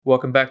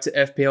Welcome back to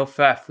FPL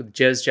Faff with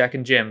Jez, Jack,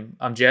 and Jim.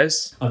 I'm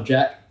Jez. I'm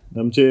Jack.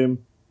 I'm Jim.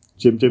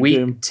 Jim.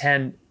 Week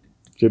 10.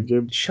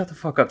 Jim. Shut the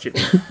fuck up, Jim.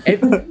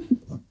 Hang on.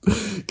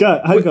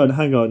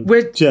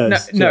 Wait.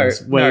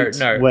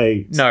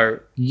 No.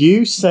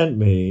 You sent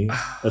me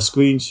a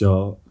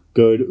screenshot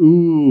going,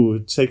 ooh,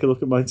 take a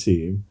look at my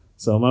team.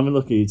 So I'm having a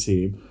look at your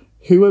team.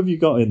 Who have you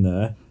got in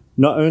there?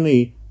 Not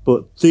only,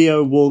 but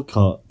Theo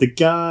Walcott, the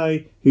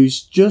guy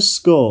who's just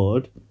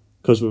scored,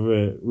 because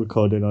we're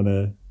recording on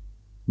a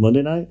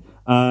Monday night,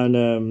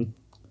 and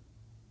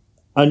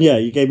yeah,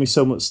 you gave me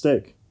so much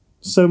stick.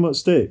 So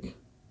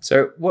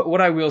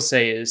what I will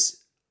say is,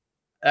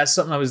 that's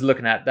something I was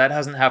looking at. That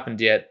hasn't happened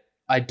yet.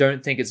 I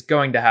don't think it's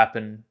going to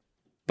happen,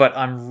 but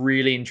I'm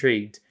really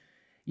intrigued.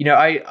 You know,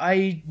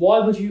 Why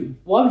would you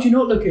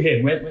not look at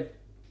him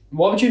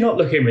why would you not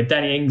look at him when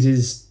Danny Ings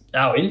is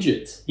out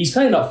injured? He's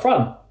playing up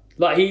front.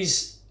 He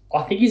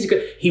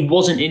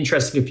wasn't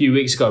interesting a few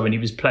weeks ago when he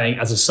was playing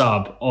as a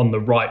sub on the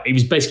right. He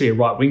was basically a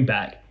right wing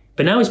back.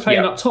 But now he's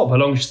playing up top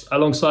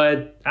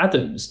alongside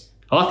Adams.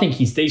 I think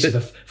he's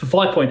decent. For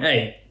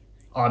 5.8,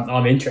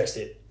 I'm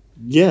interested.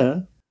 Yeah.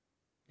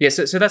 Yeah,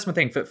 so that's my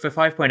thing. For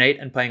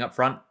 5.8 and playing up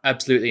front,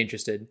 absolutely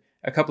interested.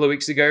 A couple of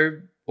weeks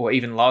ago, or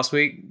even last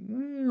week,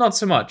 not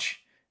so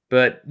much.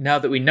 But now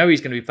that we know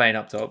he's going to be playing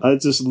up top. I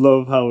just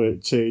love how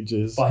it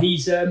changes. But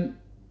he's... I'm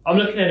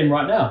looking at him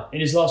right now. In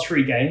his last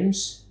 3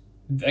 games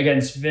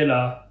against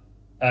Villa,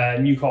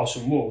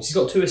 Newcastle and Wolves, he's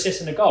got 2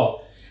 assists and a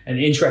goal. And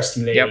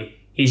interestingly...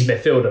 He's a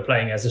midfielder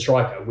playing as a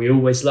striker. We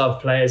always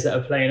love players that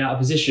are playing out of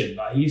position.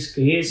 Like he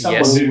is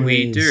someone who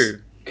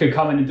could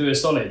come in and do a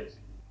solid.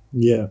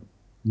 Yeah.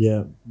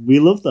 We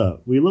love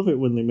that. We love it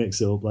when they mix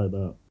it up like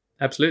that.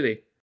 Absolutely.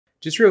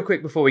 Just real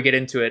quick before we get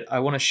into it, I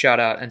want to shout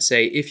out and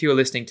say, if you're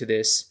listening to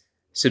this,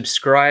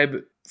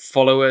 subscribe,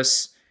 follow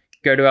us,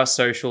 go to our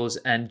socials,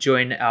 and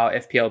join our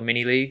FPL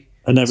mini league.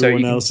 And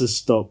everyone else has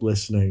stopped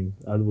listening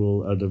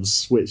and have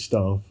switched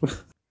off.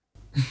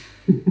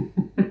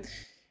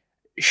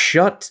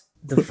 Shut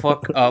the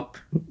fuck up,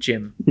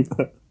 Jim.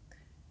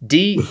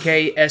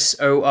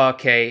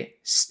 DKSORK.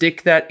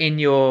 Stick that in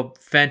your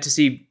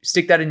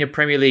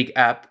Premier League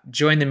app.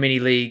 Join the mini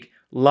league.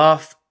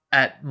 Laugh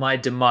at my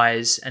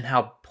demise and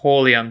how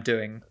poorly I'm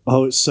doing.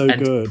 Oh, it's so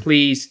good.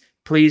 Please,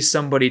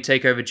 somebody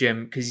take over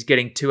Jim because he's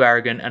getting too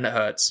arrogant and it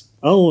hurts.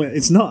 Oh,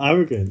 it's not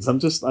arrogance. I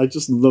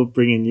just love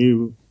bringing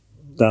you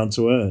down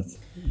to earth.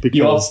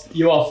 Because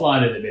you are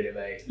flying at the minute,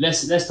 mate.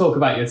 Let's talk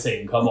about your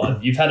team. Come on,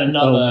 you've had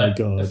another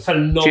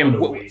phenomenal Jim,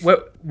 week.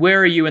 Where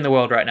are you in the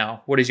world right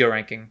now? What is your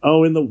ranking?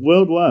 Oh, in the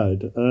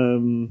worldwide,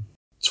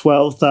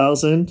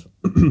 12,000.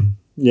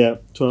 Yeah,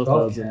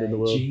 12,000 in the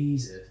world.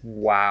 Jesus,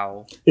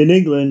 wow. In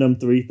England, I'm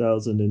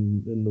 3,000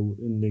 in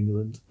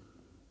England.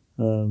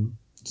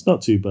 It's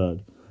not too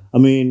bad. I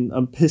mean,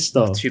 I'm pissed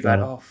off. Not too bad.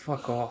 Oh,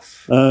 fuck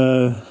off.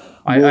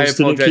 I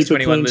apologize to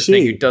anyone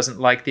listening who doesn't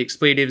like the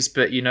expletives,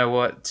 but you know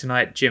what?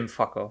 Tonight, Jim,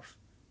 fuck off.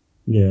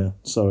 Yeah,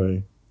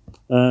 sorry.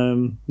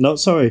 Not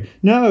sorry.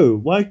 No,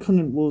 why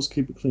couldn't Wolves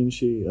keep a clean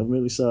sheet? I'm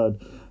really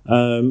sad.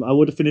 I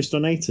would have finished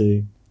on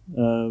 80.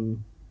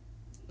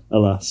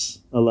 Alas.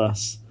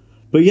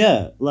 But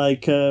yeah,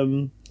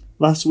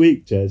 last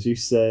week, Jez, you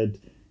said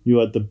you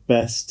had the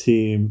best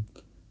team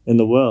in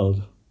the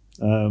world.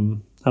 How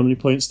many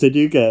points did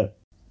you get?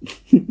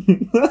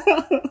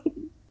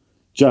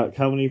 Jack,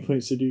 how many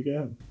points did you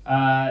get?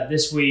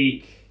 This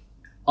week,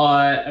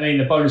 I mean,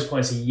 the bonus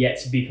points are yet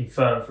to be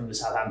confirmed from the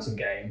Southampton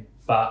game,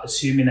 but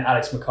assuming that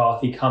Alex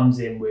McCarthy comes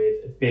in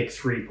with a big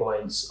 3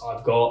 points,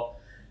 I've got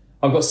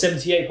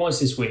 78 points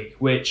this week,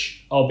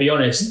 which I'll be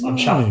honest,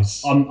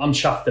 nice. I'm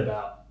chuffed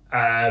about.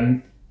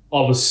 I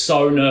was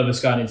so nervous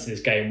going into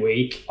this game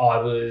week.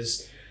 I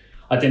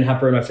didn't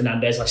have Bruno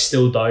Fernandes. I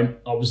still don't.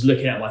 I was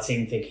looking at my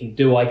team thinking,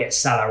 do I get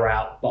Salah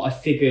out? But I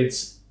figured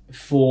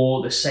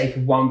for the sake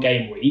of one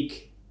game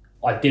week,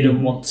 I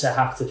didn't want to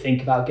have to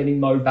think about getting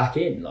Mo back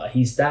in. Like,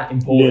 he's that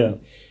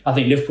important. Yeah. I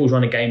think Liverpool's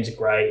run of games are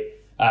great.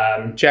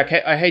 Jack,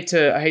 I hate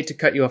to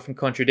cut you off and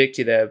contradict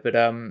you there, but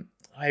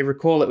I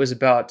recall it was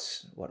about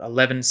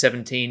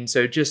 11:17,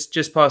 so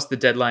just past the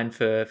deadline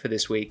for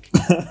this week.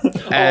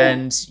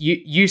 And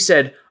you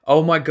said,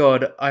 "Oh my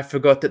god, I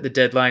forgot that the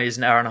deadline is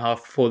an hour and a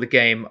half before the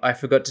game. I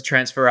forgot to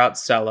transfer out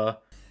Salah.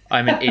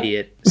 I'm an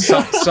idiot."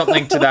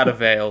 Something to that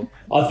avail.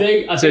 I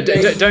think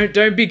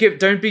don't be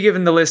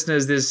giving the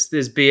listeners this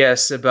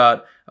BS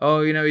about,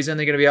 oh, you know, he's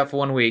only going to be out for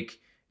 1 week.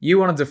 You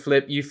wanted to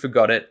flip, you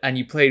forgot it, and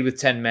you played with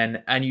 10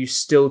 men, and you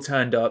still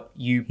turned up.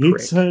 You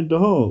prick. He turned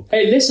up.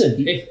 Hey,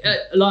 listen, if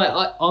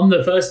I'm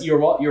the first. You're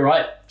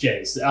right,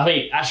 Jez. I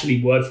think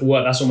actually word for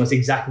word, that's almost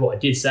exactly what I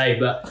did say.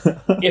 But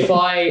if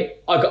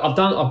I've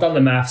done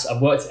the maths,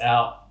 I've worked it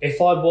out. If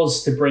I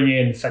was to bring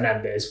in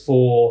Fernandes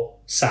for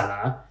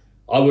Salah,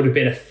 I would have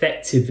been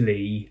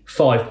effectively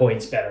 5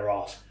 points better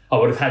off. I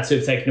would have had to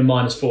have taken a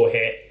 -4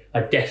 hit. I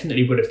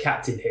definitely would have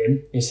captained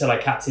him. Instead, I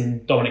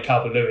captained Dominic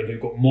Calvert-Lewin, who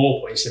got more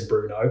points than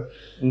Bruno.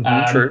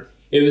 True.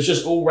 It was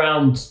just all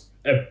round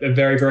a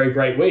very, very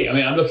great week. I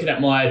mean, I'm looking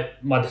at my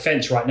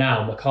defence right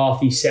now.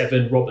 McCarthy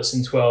 7,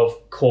 Robertson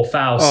 12,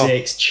 Corfal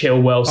 6,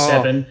 Chilwell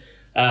 7.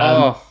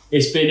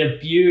 It's been a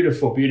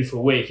beautiful,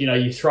 beautiful week. You know,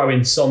 you throw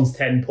in Son's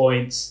 10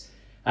 points.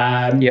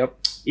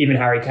 Even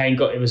Harry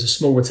Kane it was a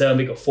small return,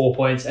 but he got 4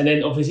 points. And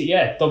then obviously,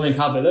 Dominic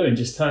Calvert-Lewin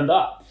just turned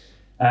up.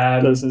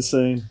 That's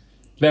insane.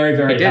 Very,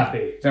 very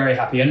happy. Very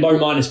happy. And no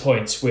minus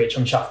points, which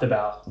I'm chuffed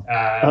about.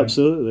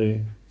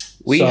 Absolutely.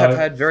 We have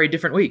had very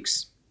different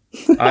weeks.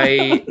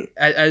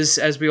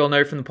 As we all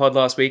know from the pod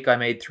last week, I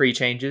made 3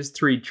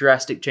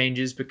 drastic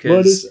changes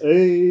because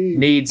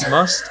needs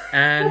must.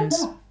 And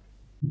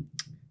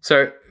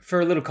so for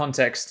a little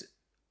context,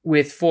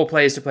 with 4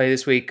 players to play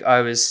this week,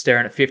 I was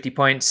staring at 50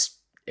 points.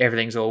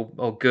 Everything's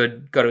all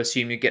good. Got to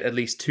assume you get at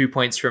least 2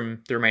 points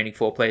from the remaining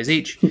 4 players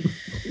each.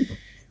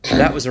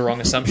 That was a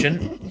wrong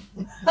assumption.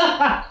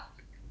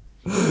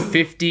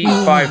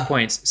 55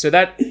 points. So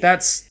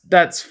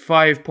that's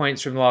 5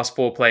 points from the last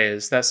 4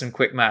 players. That's some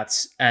quick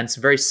maths and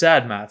some very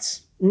sad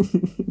maths.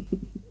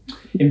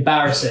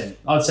 Embarrassing.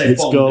 I'd say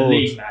it's bottom of the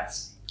league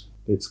maths.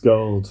 It's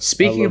gold.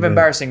 Speaking of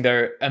embarrassing,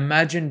 though,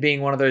 imagine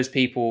being one of those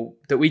people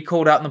that we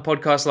called out in the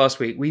podcast last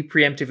week. We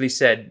preemptively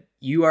said,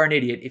 you are an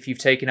idiot if you've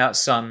taken out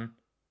Son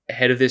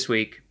ahead of this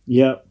week.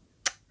 Yep.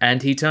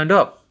 And he turned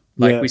up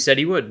like we said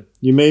he would.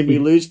 You made me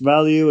lose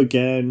value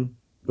again.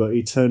 But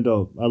he turned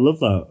up. I love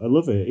that. I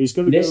love it. He's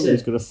going to go.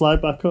 He's going to fly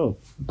back up.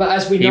 But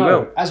as we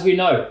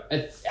know,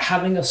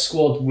 having a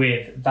squad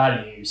with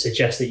value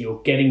suggests that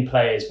you're getting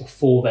players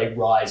before they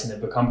rise and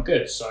they become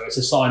good. So it's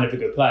a sign of a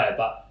good player.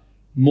 But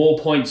more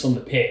points on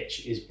the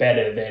pitch is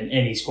better than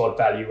any squad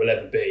value will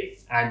ever be.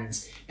 And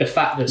the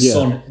fact that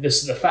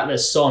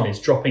Son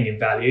is dropping in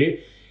value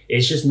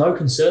is just no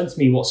concern to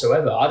me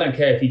whatsoever. I don't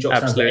care if he drops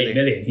down to 8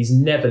 million. He's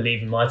never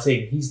leaving my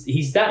team.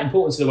 He's that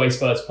important to the way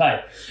Spurs play.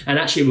 And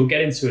actually, we'll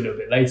get into it a little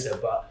bit later.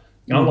 But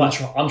I'm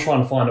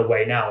trying to find a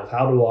way now of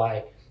how do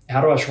I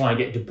try and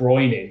get De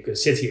Bruyne in,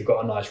 because City have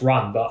got a nice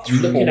run. But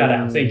I'm looking at it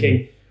and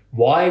thinking,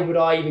 why would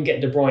I even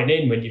get De Bruyne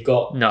in when you've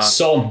got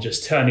Son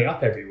just turning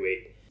up every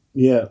week?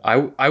 Yeah,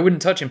 I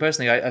wouldn't touch him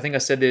personally. I think I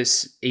said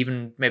this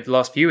even maybe the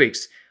last few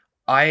weeks.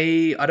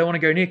 I don't want to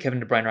go near Kevin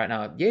De Bruyne right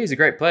now. Yeah, he's a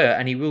great player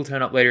and he will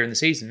turn up later in the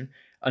season.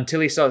 Until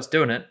he starts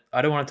doing it,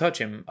 I don't want to touch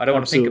him. I don't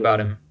want to think about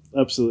him.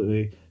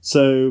 Absolutely.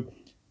 So,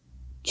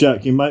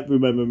 Jack, you might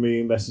remember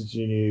me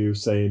messaging you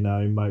saying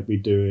I might be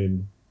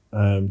doing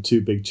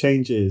 2 big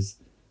changes.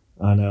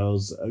 And I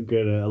was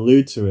going to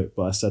allude to it,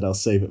 but I said I'll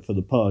save it for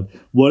the pod.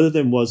 One of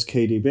them was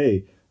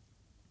KDB.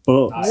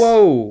 But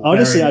whoa!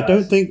 Honestly, I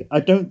don't think I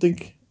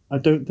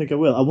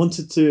will. I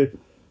wanted to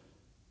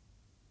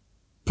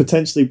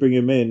potentially bring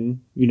him in,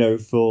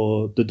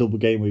 for the double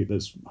game week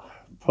that's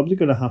probably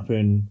going to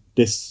happen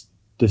this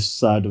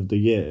side of the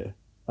year.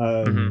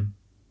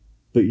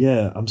 But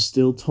yeah, I'm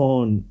still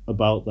torn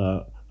about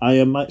that. I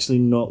am actually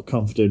not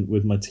confident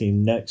with my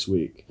team next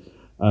week.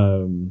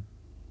 Who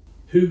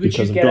would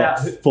you get out?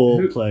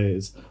 4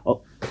 players.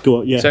 Oh, go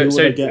on. Yeah, who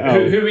would I get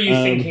out? Who are you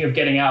thinking of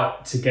getting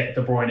out to get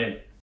De Bruyne in?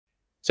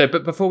 So,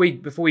 but before we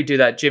do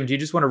that, Jim, do you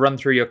just want to run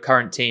through your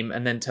current team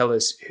and then tell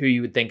us who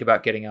you would think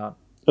about getting out?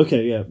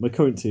 Okay, yeah, my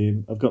current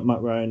team, I've got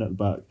Matt Ryan at the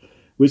back,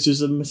 which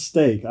is a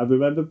mistake. I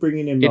remember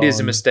bringing him on. It is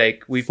a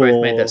mistake. We've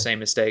both made that same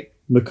mistake.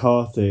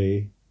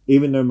 McCarthy,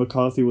 even though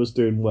McCarthy was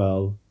doing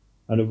well,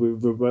 and if we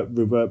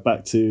revert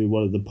back to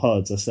one of the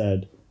pods, I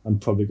said, I'm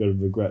probably going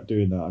to regret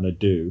doing that, and I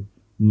do,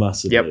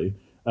 massively.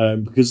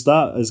 Yep. Because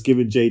that has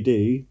given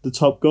JD the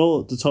top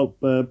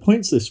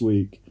points this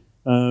week.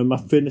 I'm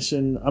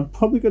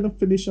probably going to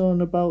finish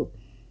on about...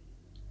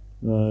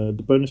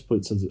 the bonus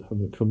points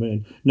haven't come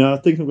in. No, I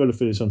think I'm going to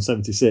finish on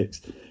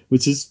 76,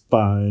 which is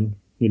fine.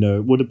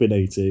 It would have been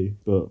 80,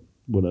 but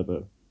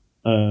whatever.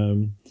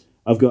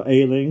 I've got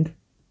Ayling.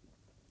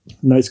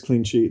 Nice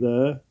clean sheet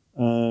there.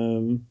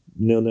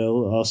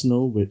 0-0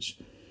 Arsenal, which,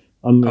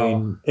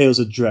 it was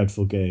a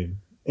dreadful game.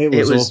 It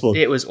was awful.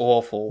 It was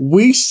awful.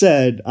 I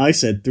said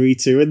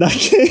 3-2 in that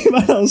game,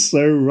 and I was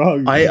so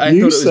wrong. I thought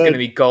it was going to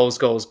be goals.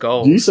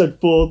 You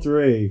said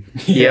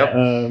 4-3.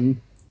 Yep.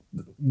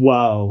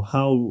 Wow,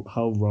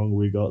 how wrong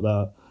we got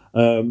that.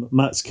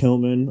 Max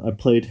Kilman, I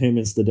played him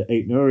instead of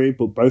Aït-Nouri,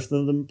 but both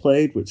of them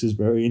played, which is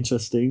very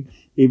interesting.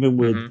 Even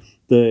with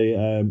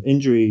the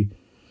injury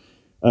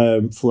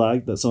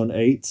flag that's on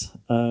 8,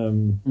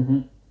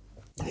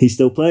 he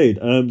still played.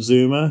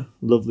 Zuma,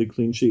 lovely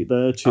clean sheet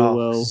there.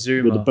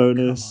 Chilwell with a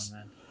bonus.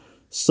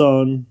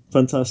 Son,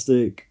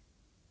 fantastic.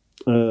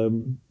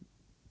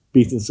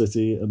 Beating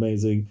City,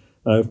 amazing.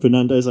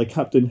 Fernandes, I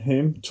captained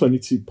him,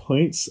 22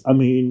 points. I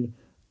mean...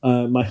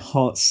 my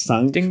heart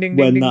sank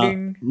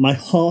my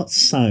heart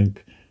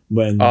sank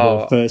when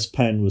the first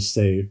pen was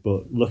saved,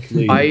 but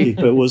luckily the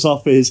keeper was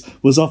off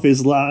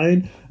his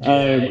line.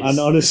 And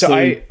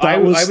honestly, I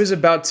was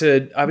about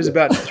to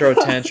throw a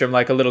tantrum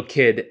like a little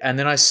kid, and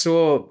then I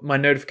saw my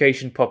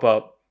notification pop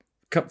up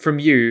from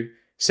you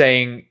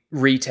saying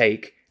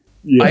retake.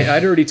 Yeah.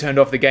 I'd already turned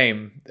off the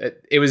game.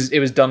 It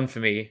was done for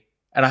me,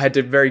 and I had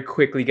to very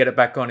quickly get it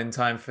back on in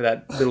time for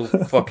that little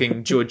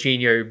fucking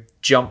Jorginho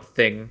jump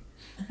thing.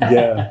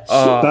 Yeah,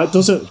 it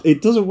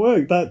doesn't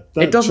work. That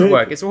it doesn't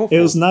work. It's awful.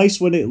 It was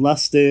nice when it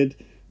lasted,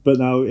 But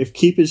now, if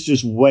keepers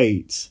just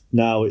wait,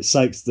 now it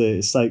psychs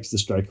the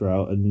striker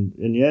out, and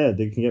yeah,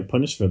 they can get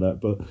punished for that.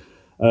 But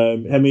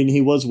I mean,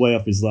 he was way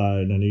off his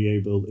line, and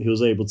he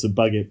was able to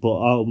bag it. But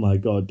oh my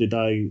god, did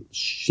I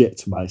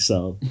shit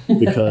myself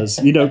because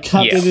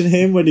captaining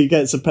him when he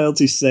gets a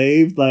penalty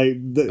saved, like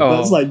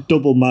that's like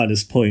double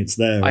minus points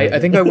there. Right? I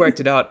think I worked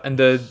it out, and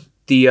the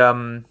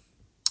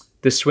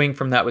swing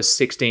from that was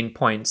 16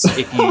 points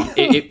if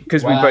you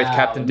because we both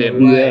captained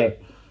him.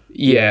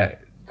 Yeah.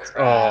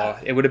 Oh,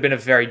 it would have been a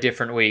very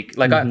different week.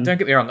 Like, don't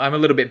get me wrong, I'm a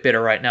little bit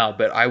bitter right now,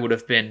 but I would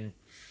have been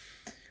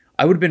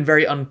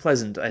very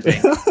unpleasant, I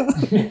think.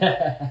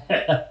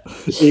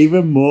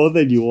 Even more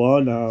than you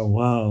are now.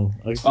 Wow.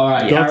 All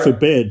right, God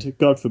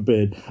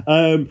forbid.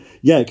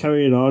 Yeah,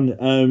 carrying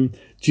on.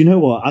 Do you know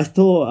what? I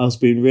thought I was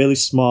being really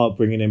smart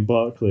bringing in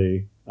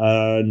Barkley.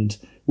 And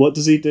what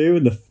does he do?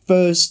 In the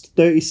first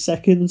 30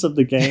 seconds of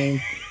the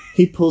game,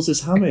 he pulls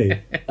his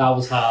hammy. That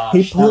was harsh.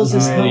 He pulls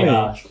his hammy.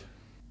 Harsh.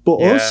 But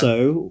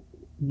also,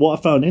 what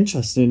I found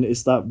interesting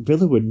is that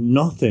Villa were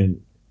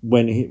nothing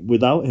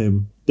without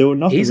him. They were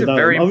nothing without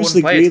him.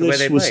 Obviously,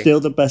 Grealish was still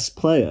the best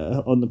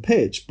player on the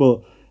pitch,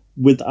 but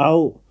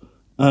without...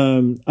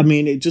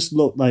 it just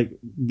looked like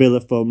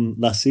Villa from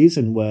last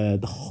season where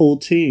the whole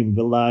team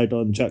relied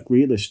on Jack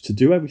Grealish to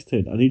do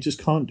everything, and he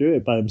just can't do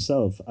it by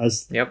himself,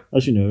 as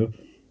you know.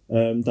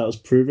 That was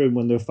proven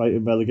when they were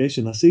fighting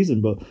relegation last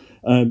season, but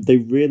they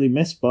really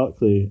missed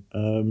Barkley.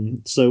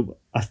 So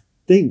I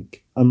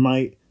think I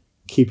might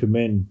keep him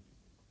in.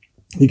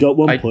 He got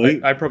 1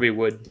 point. I probably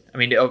would. I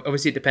mean,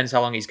 obviously it depends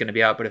how long he's going to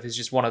be out, but if it's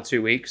just 1 or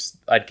 2 weeks,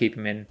 I'd keep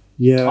him in.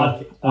 Yeah. I'd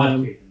keep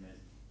him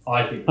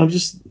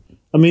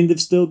in. They've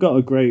still got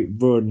a great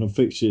run of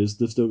fixtures.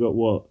 They've still got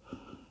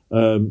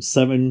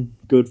 7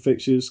 good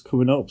fixtures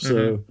coming up.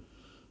 So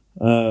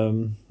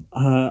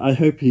I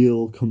hope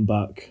he'll come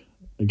back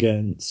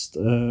against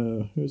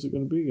who's it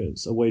going to be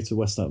against? Away to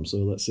West Ham. So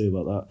let's see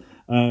about that.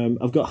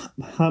 I've got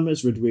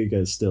James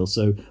Rodriguez still.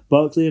 So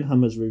Barkley and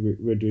James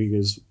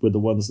Rodriguez were the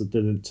ones that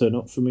didn't turn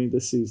up for me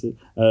this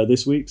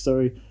week.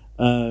 Sorry.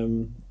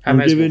 James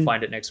will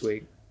find it next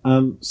week.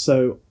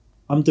 So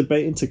I'm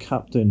debating to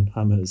captain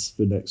James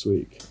for next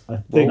week. I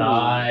think.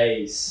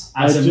 Nice.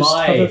 As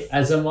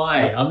am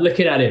I. I'm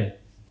looking at him.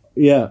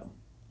 Yeah.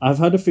 I've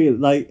had a feel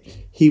like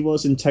he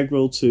was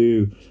integral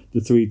to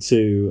the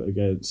 3-2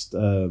 against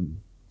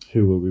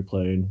who were we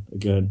playing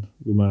again?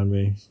 Remind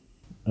me.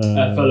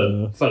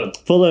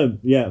 Fulham.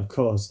 Yeah, of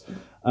course.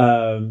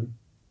 I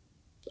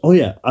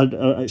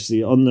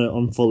actually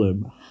on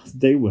Fulham,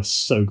 they were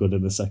so good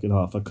in the second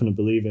half. I couldn't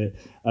believe it.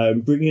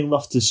 Bringing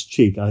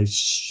Loftus-Cheek, I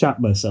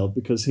shat myself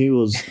because he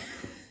was.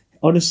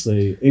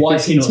 Honestly,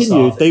 if it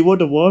continued, they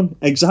would have won.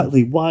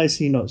 Exactly. Why is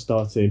he not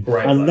starting?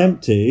 Great and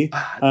Lemty.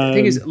 The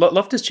thing is,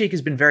 Loftus-Cheek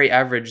has been very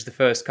average the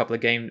first couple of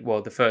games.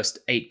 Well, the first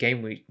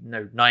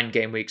 9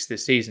 game weeks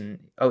this season.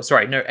 Oh,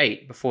 sorry, no,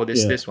 8 before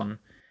this one.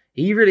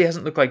 He really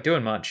hasn't looked like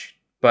doing much.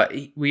 But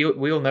we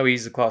all know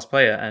he's a class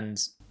player,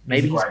 and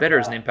maybe he's better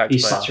as an impact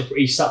player.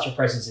 He's such a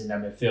presence in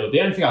that midfield.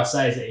 The only thing I'd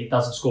say is that he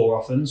doesn't score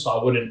often, so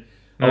I wouldn't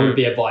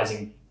be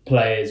advising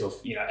players or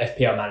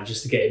FPL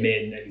managers to get him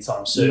in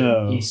anytime soon.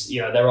 No. He's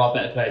there are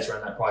better players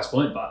around that price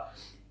point, but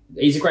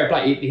he's a great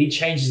player. He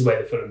changes the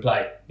way the Fulham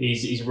play.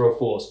 He's a real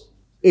force.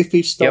 If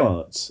he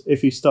starts,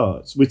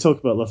 we talk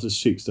about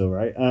Loftus-Cheek still,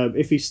 right?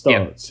 If he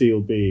starts,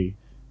 he'll be.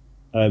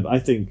 I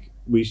think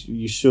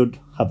you should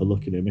have a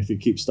look at him if he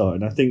keeps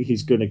starting. I think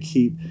he's going to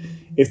keep.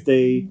 If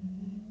they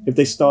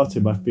start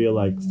him, I feel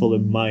like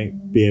Fulham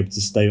might be able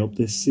to stay up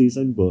this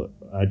season, but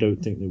I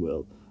don't think they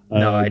will.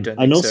 No, I don't think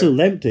so. And also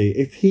Lemty,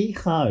 if he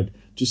had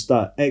just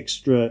that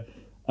extra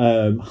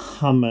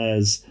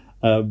James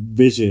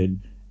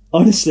vision,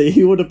 honestly,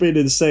 he would have been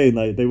insane.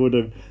 Like they would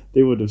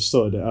have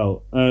sorted it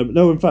out.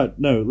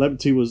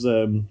 Lemty was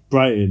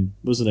Brighton,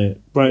 wasn't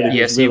it? Brighton.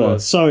 Yes, he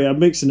was. Sorry, I'm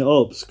mixing it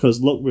up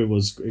because Lookman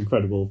was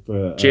incredible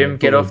for. Jim,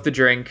 get off the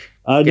drink.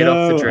 I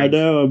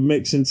know. I'm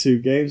mixing 2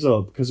 games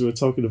up because we were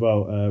talking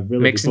about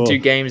Villa mixing before. 2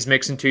 games,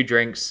 mixing 2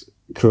 drinks.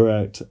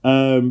 Correct.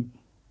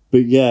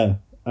 But yeah.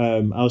 I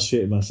was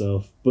shitting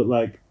myself, but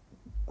like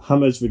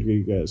James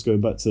Rodriguez,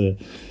 going back to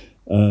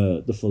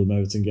the Fulham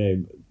Everton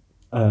game,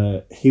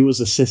 he was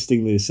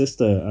assisting the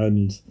assister,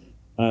 and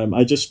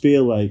I just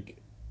feel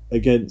like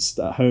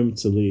at home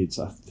to Leeds,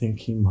 I think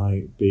he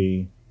might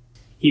be.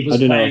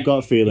 I've got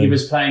a feeling he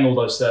was playing all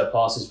those third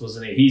passes,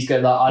 wasn't he? He's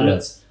good. I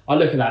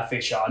look at that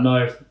fixture. I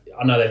know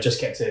they've just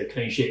kept a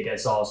clean sheet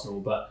against Arsenal,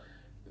 but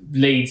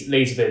Leeds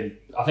have been.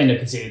 I think they've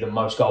conceded the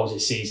most goals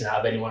this season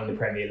out of anyone in the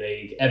Premier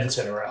League.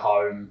 Everton are at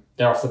home.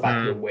 They're off the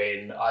back of a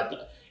win.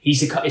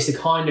 It's the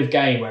kind of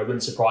game where it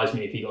wouldn't surprise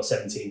me if he got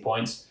 17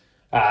 points.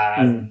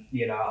 I'm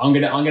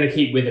gonna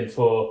keep with him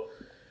for.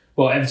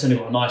 Well, Everton have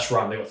got a nice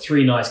run. They've got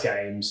 3 nice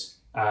games.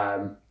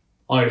 I'm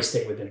gonna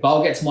stick with him, but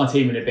I'll get to my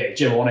team in a bit.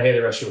 Jim, I want to hear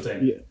the rest of your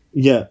team.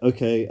 Yeah.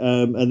 Okay.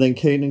 And then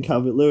Kane and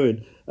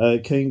Calvert-Lewin.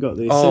 Kane got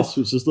the assist,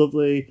 which was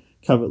lovely.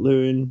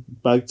 Calvert-Lewin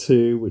bagged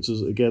 2, which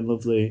was again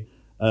lovely.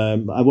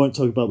 I won't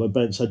talk about my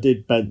bench. I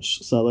did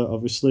bench Salah,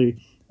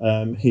 obviously.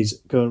 He's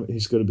going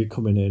to be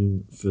coming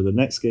in for the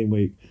next game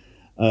week.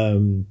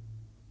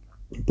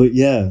 But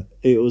yeah,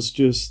 it was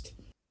just.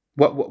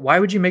 Why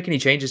would you make any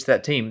changes to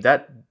that team?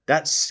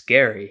 That's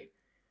scary.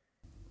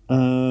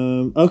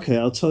 Okay,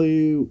 I'll tell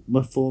you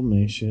my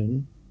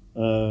formation.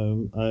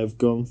 I've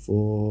gone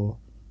for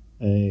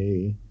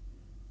a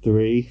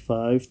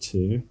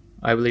 3-5-2.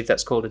 I believe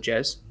that's called a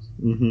Jez.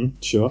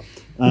 Sure.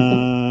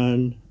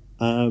 And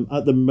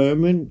at the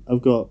moment,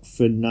 I've got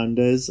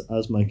Fernandes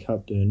as my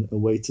captain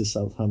away to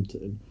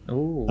Southampton.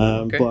 Ooh,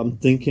 okay. But I'm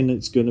thinking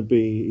it's going to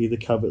be either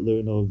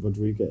Calvert-Lewin or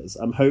Rodriguez.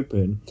 I'm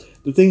hoping.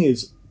 The thing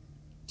is,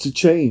 to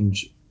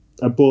change,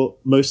 I brought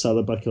Mo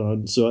Salah back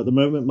on. So at the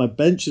moment, my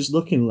bench is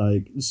looking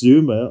like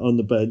Zuma on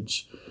the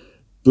bench,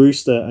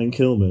 Brewster and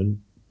Kilman.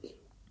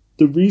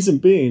 The reason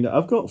being,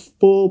 I've got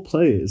 4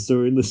 players that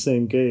are in the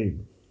same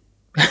game.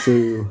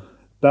 So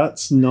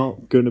that's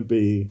not going to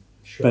be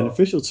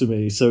beneficial to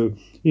me. So,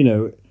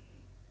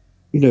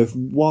 if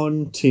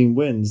one team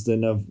wins,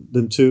 then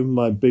 2 of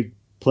my big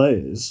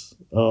players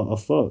are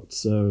fucked.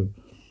 So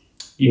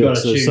you got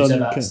to choose at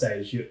that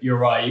stage. You're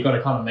right. You got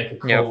to kind of make a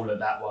call at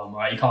that one,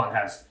 right? You can't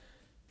have.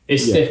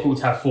 It's difficult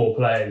to have 4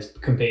 players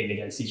competing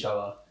against each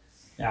other.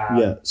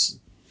 Yes.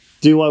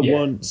 Do I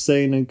want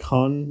Sane and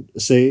Con?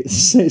 Sane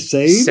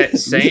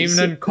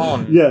and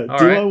Con. Yeah. All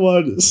do right. I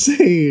want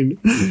Sane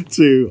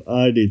to?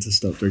 I need to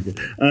stop drinking.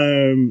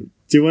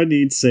 Do I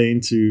need Sane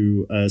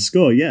to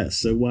score? Yes.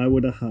 So why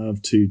would I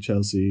have 2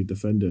 Chelsea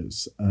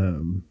defenders?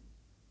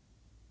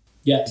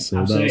 Yeah. So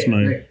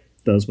absolutely.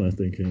 that was my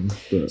thinking.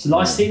 But, it's a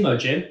nice team though,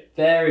 Jim.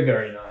 Very,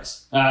 very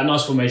nice.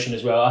 Nice formation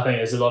as well. I think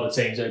there's a lot of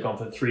teams that have gone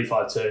for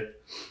 3-5-2.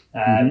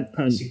 And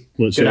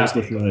what's yours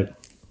looking like?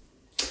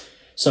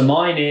 So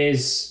mine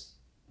is.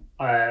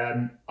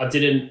 I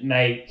didn't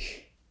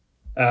make.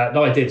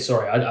 No, I did.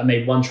 Sorry, I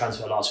made one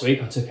transfer last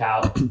week. I took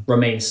out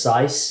Romain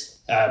Saiss.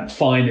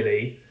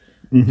 Finally,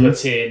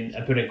 put in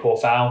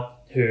Corfal,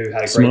 who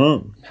had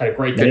a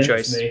great game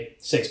for me.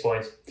 6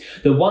 points.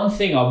 The one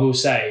thing I will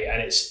say,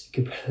 and it's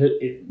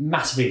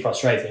massively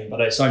frustrating,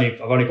 but I've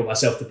only got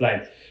myself to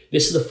blame.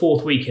 This is the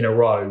 4th week in a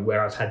row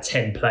where I've had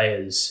 10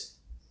 players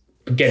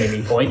getting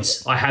me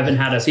points. I haven't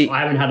had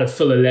a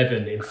full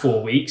 11 in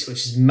 4 weeks,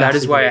 which is massively. That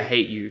is why I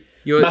hate you.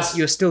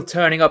 You're still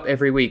turning up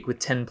every week with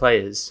 10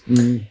 players.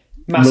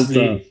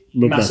 Massively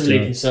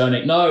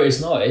concerning. No,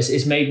 it's not.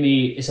 It's made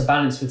me. It's a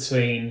balance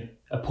between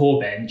a poor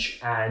bench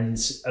and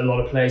a lot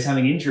of players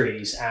having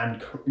injuries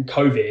and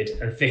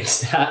COVID and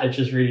things that are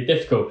just really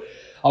difficult.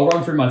 I'll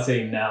run through my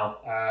team now.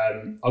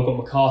 I've got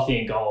McCarthy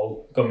in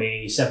goal. Got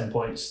me 7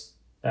 points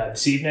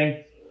this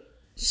evening.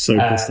 So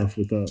pissed off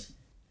with that.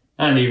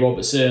 Andy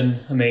Robertson.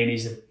 I mean,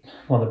 he's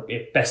one of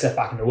the best left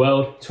back in the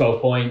world.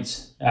 12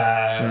 points.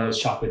 I was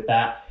chuffed with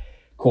that.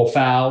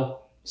 Corfal,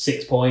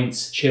 6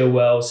 points.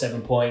 Chilwell,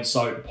 7 points.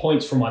 So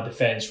points from my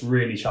defence,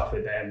 really chuffed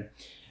with them.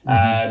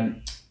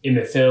 In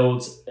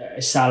midfield,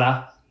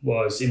 Salah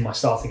was in my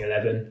starting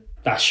 11.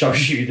 That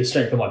shows you the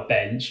strength of my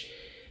bench.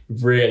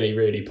 Really,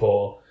 really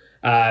poor.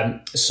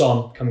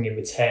 Son coming in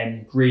with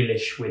 10.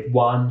 Grealish with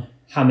 1.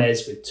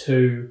 James with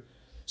 2.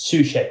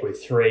 Souček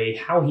with 3.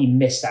 How he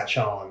missed that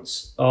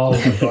chance. Oh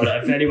my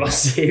God. If anyone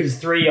sees, he was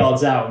 3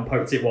 yards out and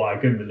poked it wide.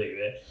 I couldn't believe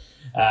it.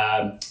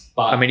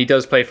 But I mean, he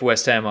does play for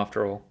West Ham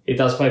after all. He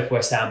does play for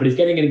West Ham, but he's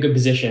getting in good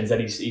positions and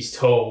he's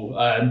tall.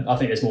 I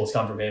think there's more to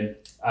come from him.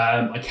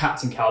 I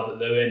captained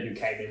Calvert-Lewin, who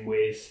came in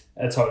with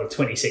a total of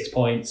 26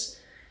 points.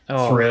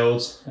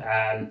 Thrilled.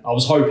 I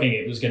was hoping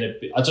it was going to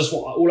be...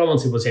 all I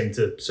wanted was him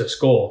to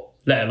score,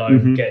 let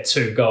alone get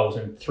 2 goals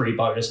and 3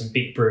 bonus and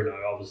beat Bruno.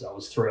 I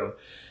was thrilled.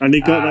 And he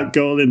got that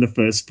goal in the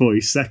first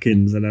 40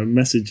 seconds, and I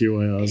messaged you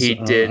when he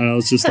did. And I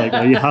was just like,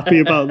 are you happy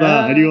about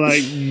that? And you were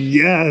like,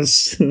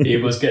 yes.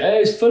 It was good.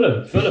 It's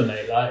Fulham,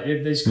 mate. Like,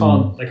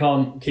 they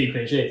can't keep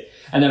clean sheets.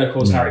 And then, of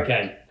course, Harry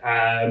Kane.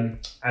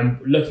 I'm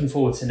looking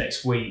forward to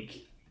next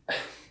week.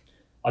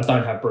 I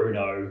don't have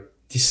Bruno.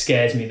 This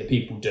scares me that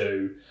people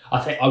do.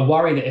 I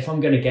worry that if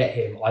I'm going to get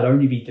him, I'd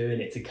only be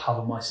doing it to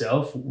cover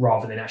myself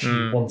rather than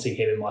actually wanting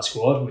him in my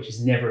squad, which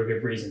is never a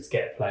good reason to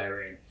get a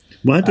player in.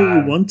 Why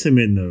don't you want him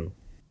in, though?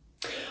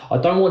 I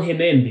don't want him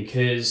in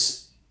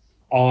because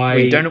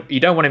you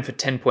don't want him for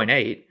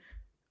 10.8.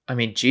 I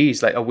mean,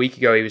 geez, like a week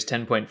ago he was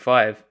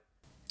 10.5.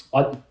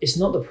 It's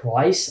not the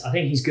price. I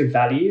think he's good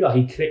value.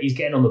 Like he's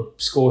getting on the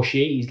score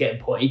sheet. He's getting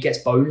point. He gets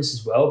bonus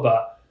as well.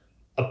 But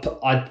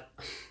I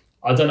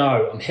don't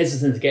know. I'm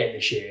hesitant to get him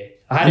this year.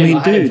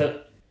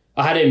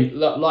 I had him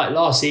like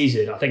last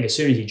season. I think as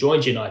soon as he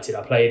joined United,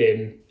 I played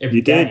him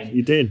every game.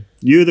 You did.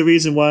 You're the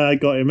reason why I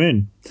got him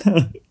in.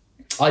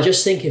 I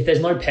just think if there's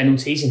no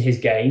penalties in his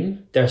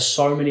game, there are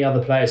so many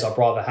other players I'd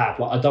rather have.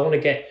 Like I don't want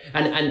to get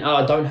and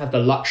I don't have the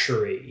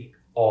luxury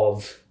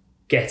of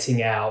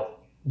getting out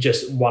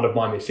just one of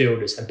my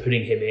midfielders and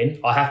putting him in.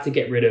 I have to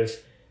get rid of.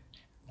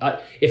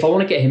 If I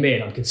want to get him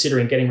in, I'm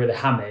considering getting rid of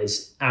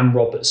James and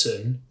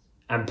Robertson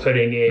and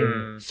putting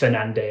in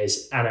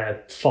Fernandes and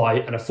a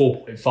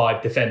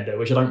 4.5 defender,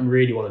 which I don't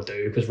really want to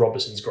do because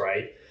Robertson's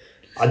great.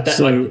 I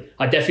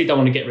definitely don't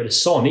want to get rid of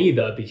Son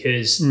either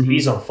because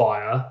he's on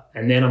fire,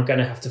 and then I'm going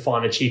to have to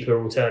find a cheaper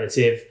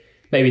alternative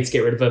maybe to get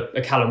rid of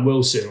a Callum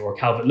Wilson or a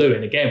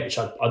Calvert-Lewin again, which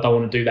I don't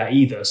want to do that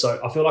either. So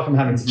I feel like I'm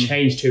having to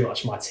change too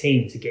much of my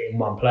team to get in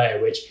one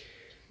player, which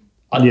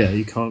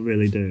you can't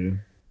really do.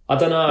 I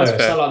don't know. I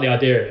don't like the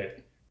idea of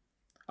it.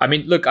 I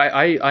mean, look,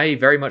 I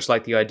very much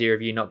like the idea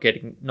of you not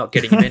getting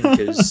him in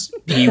because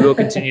he will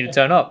continue to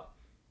turn up.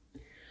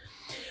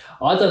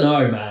 I don't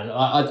know, man.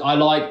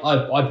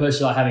 I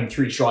personally like having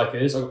three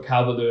strikers. I've got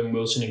Calvert-Lewin,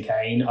 Wilson, and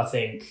Kane. I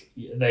think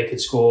they could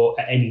score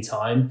at any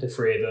time, the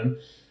three of them.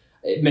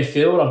 At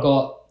midfield, I've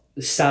got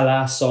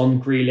Salah,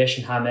 Son, Grealish,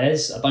 and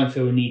James. I don't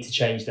feel a need to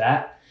change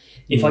that.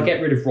 If I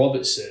get rid of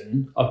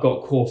Robertson, I've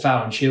got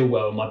Corfal and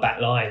Chilwell in my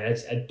back line.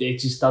 It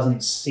just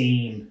doesn't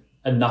seem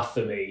enough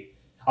for me.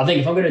 I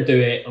think if I'm going to do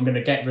it, I'm going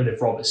to get rid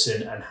of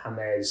Robertson and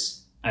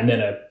James, and then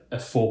a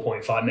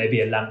 4.5,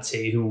 maybe a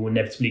Lamptey, who will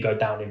inevitably go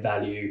down in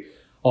value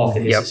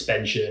after his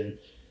suspension,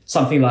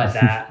 something like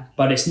that.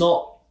 But it's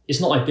not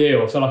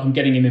ideal. I feel like I'm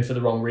getting him in for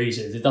the wrong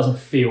reasons. It doesn't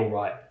feel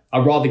right.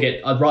 I'd rather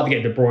get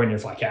De Bruyne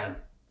if I can.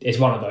 It's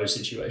one of those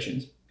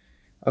situations.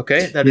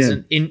 Okay, that is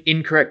an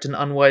incorrect and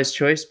unwise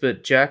choice,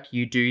 but Jack,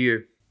 you do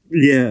you.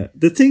 Yeah,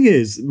 the thing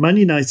is, Man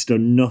United are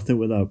nothing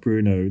without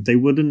Bruno. They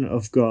wouldn't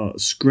have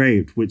got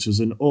scraped, which was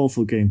an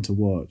awful game to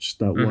watch,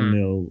 that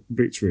 1-0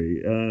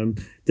 victory.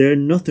 They're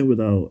nothing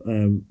without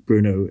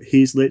Bruno.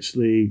 He's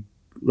literally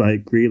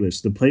like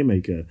Grealish, the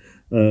playmaker.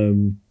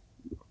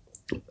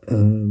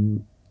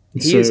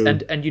 He is,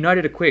 and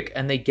United are quick,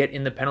 and they get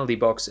in the penalty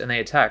box and they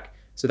attack.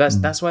 So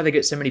that's why they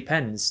get so many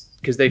pens,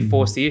 because they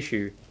force the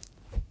issue.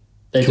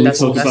 Can we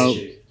talk about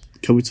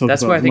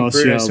that's why I think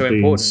Martial Bruno's so being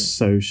important.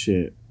 so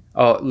shit?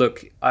 Oh,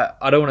 look,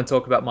 I don't want to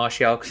talk about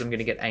Martial because I'm going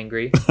to get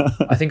angry.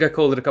 I think I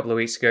called it a couple of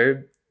weeks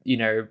ago. You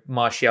know,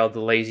 Martial, the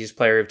laziest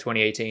player of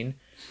 2018.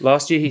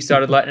 Last year, he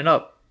started lighting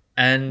up,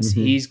 and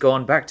he's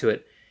gone back to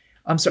it.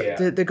 I'm sorry,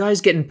 the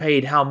guy's getting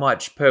paid how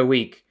much per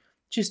week?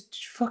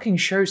 Just fucking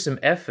show some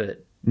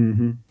effort.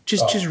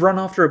 Just run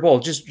after a ball.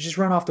 Just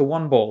run after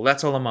one ball.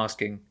 That's all I'm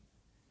asking.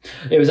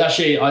 It was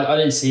actually, I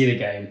didn't see the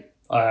game,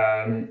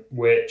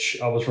 which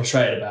I was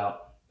frustrated about.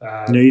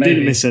 No, you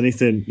didn't miss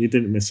anything. You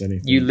didn't miss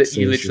anything. You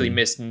literally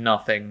missed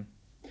nothing.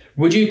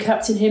 Would you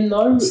captain him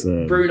though,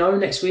 Bruno,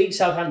 next week,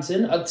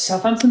 Southampton?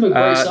 Southampton were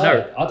great side.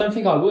 No. I don't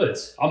think I would.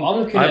 I'm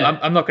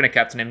not going to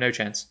captain him. No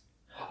chance.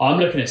 I'm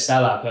looking at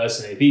Salah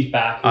personally. If he's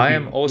back, I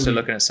am also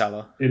looking at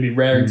Salah. It'd be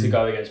raring to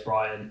go against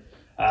Brighton.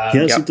 He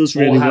actually does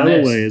really well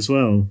away as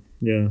well.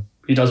 Yeah,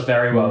 he does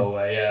very well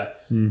away.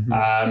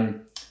 Yeah.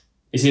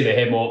 It's either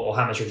him or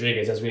James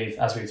Rodriguez, as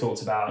we've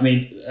talked about. I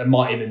mean, it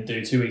might even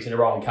do 2 weeks in a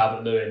row on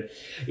Calvert-Lewin.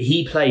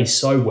 He plays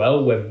so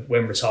well when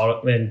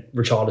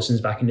Richarlison's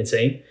back in the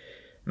team.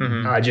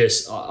 I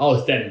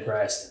was dead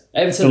impressed.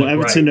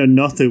 Everton are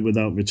nothing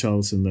without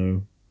Richarlison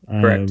though.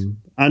 Correct.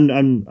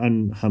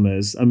 And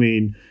James. I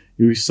mean,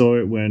 we saw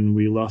it when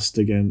we lost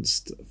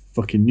against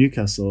fucking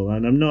Newcastle,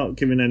 and I'm not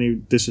giving any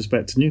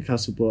disrespect to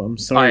Newcastle, but I'm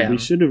sorry, we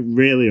should have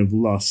really have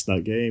lost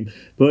that game.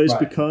 But it's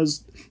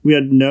because we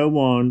had no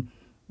one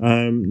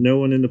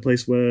in the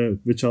place where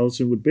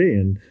Richarlison would be,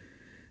 and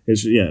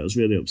it was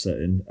really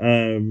upsetting.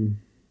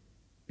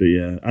 But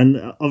yeah,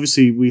 and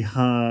obviously we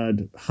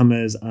had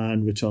James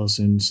and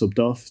Richarlison subbed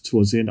off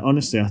towards the end.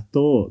 Honestly, I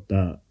thought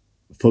that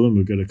Fulham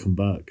were going to come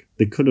back.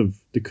 They could have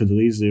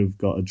easily have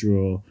got a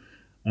draw,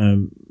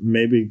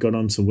 maybe gone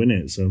on to win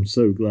it. So I'm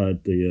so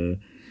glad the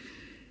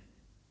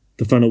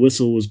final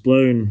whistle was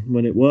blown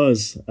when it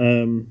was.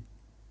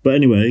 But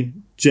anyway,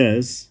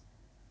 Jez,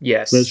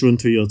 yes, let's run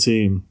through your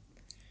team.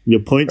 Your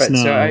points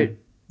now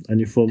and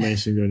your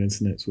formation going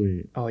into next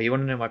week. Oh, you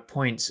want to know my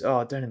points?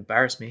 Oh, don't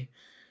embarrass me.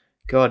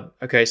 God.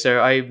 Okay,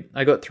 so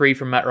I got 3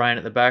 from Matt Ryan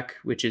at the back,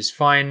 which is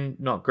fine,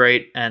 not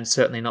great, and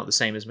certainly not the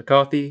same as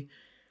McCarthy.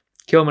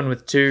 Kilman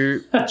with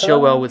 2,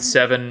 Chilwell with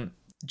 7,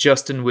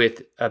 Justin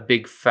with a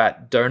big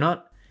fat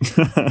donut.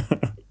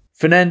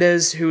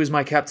 Fernandez, who was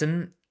my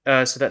captain,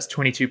 so that's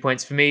 22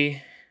 points for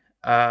me.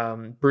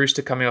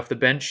 Brewster coming off the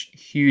bench,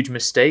 huge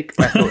mistake.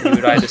 I thought he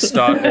would either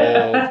start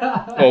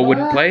or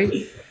wouldn't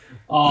play.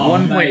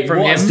 1 point from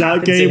him.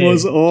 That game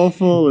was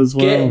awful as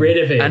well. Get rid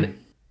of him. And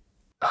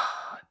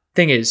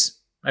thing is,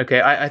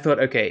 okay, I thought,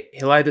 okay,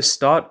 he'll either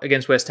start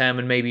against West Ham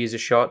and maybe use a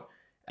shot,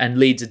 and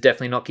Leeds are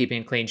definitely not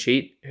keeping a clean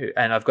sheet,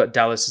 and I've got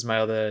Dallas as my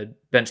other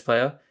bench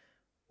player,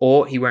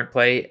 or he won't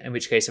play, in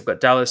which case I've got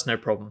Dallas, no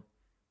problem.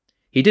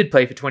 He did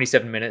play for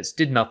 27 minutes,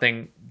 did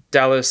nothing.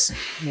 Dallas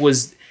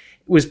was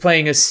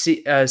playing a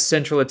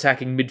central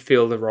attacking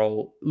midfielder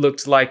role,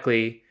 looked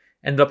likely,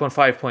 ended up on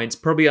 5 points,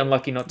 probably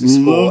unlucky not to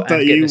score. Love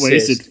that you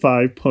wasted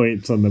 5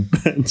 points on the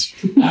bench.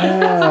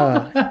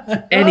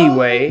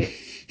 Anyway,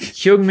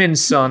 Heung-min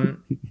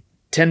Son,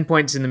 10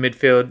 points in the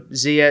midfield.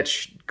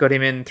 Ziyech got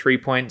him in 3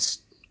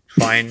 points.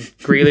 Fine.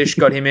 Grealish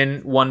got him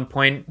in 1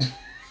 point.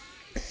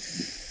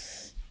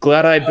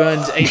 Glad I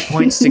burned 8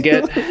 points to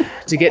get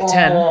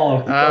 10.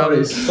 Oh, God,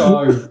 it's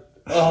so...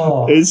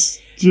 Oh. It's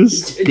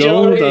just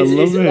gold. I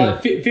love it.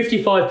 Like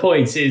 55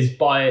 points is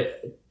by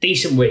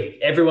decent week.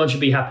 Everyone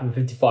should be happy with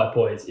 55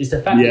 points. It's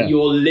the fact that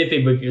you're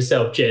living with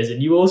yourself, Jez,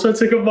 and you also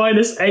took a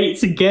 -8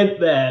 to get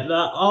there.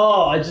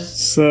 What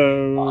is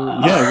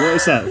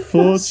that?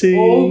 40?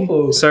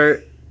 Awful. So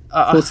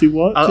 40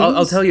 what?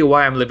 I'll tell you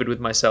why I'm livid with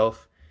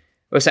myself.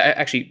 Well, so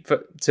actually,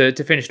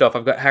 to finish it off,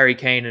 I've got Harry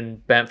Kane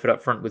and Bamford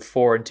up front with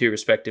 4 and 2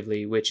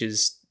 respectively, which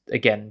is,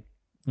 again,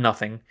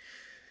 nothing.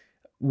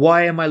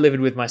 Why am I livid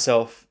with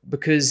myself?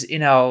 Because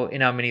in our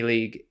mini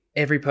league,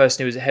 every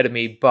person who was ahead of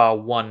me, bar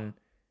one,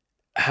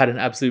 had an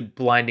absolute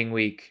blinding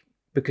week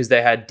because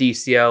they had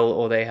DCL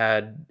or they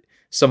had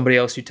somebody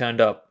else who turned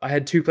up. I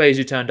had 2 players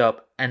who turned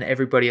up, and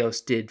everybody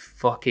else did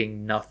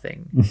fucking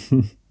nothing.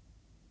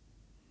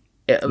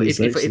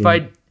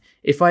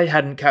 If I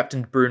hadn't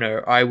captained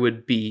Bruno, I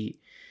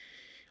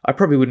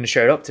probably wouldn't have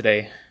showed up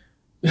today.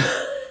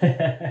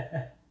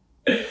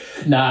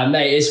 Nah,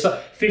 mate, it's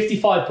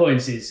 55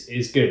 points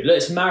is good. Look,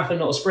 it's a marathon,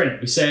 not a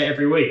sprint. We say it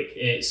every week.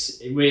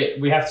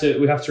 We have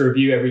to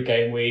review every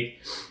game week.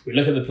 We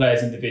look at the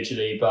players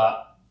individually,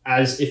 but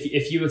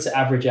if you were to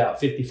average out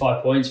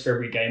 55 points for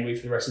every game week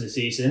for the rest of the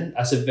season,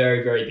 that's a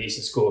very, very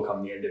decent score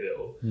come the end of it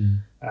all.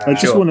 I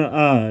just want to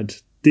add,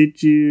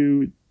 did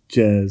you,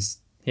 Jez,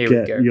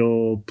 get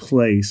your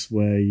place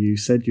where you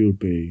said you would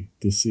be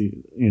this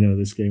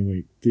game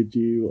week? Did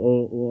you,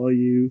 or are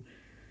you?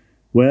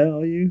 Where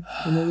are you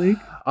in the league?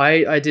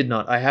 I did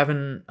not. I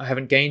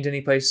haven't gained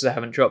any places. I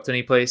haven't dropped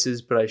any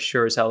places, but I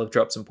sure as hell have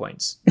dropped some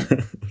points.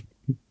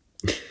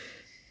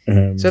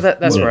 So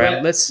that's where I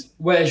am.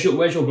 Where's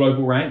your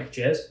global rank,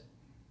 Jez?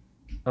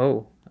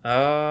 Oh,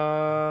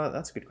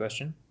 that's a good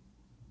question.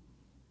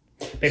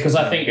 Because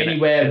I think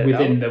anywhere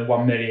within the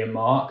 1 million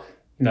mark,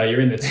 you're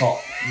in the top.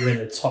 You're in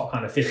the top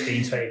kind of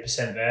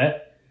 15-20%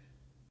 there.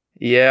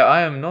 Yeah,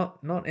 I am not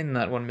in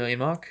that 1 million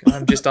mark.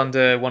 I'm just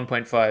under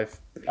 1.5.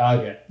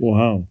 Okay.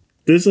 Wow.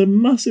 There's a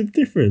massive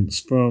difference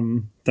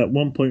from that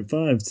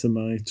 1.5 to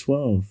my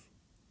 12.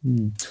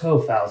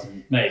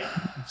 12,000, mate.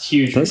 It's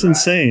huge. That's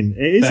insane.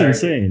 It is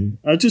insane.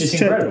 I just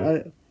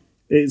checked.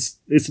 It's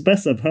the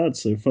best I've had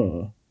so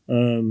far.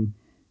 And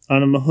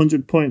I'm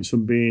 100 points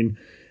from being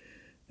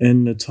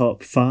in the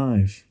top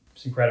 5.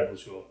 It's incredible,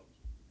 sure.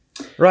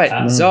 Right,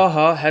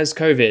 Zaha has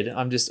COVID.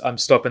 I'm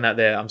stopping that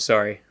there. I'm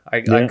sorry. I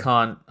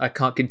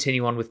can't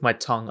continue on with my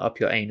tongue up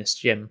your anus,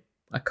 Jim.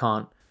 I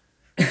can't.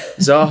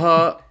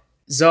 Zaha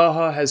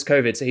has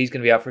COVID, so he's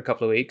going to be out for a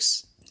couple of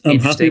weeks. I'm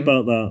happy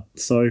about that.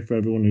 Sorry for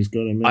everyone who's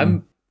got him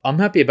in. I'm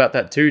happy about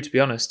that too, to be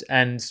honest.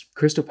 And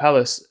Crystal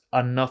Palace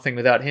are nothing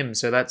without him,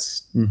 so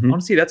that's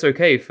honestly that's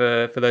okay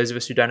for those of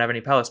us who don't have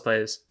any Palace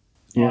players.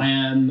 Yeah. I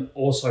am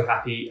also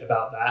happy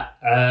about that.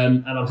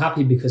 And I'm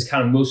happy because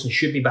Callum Wilson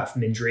should be back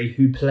from injury,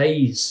 who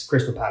plays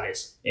Crystal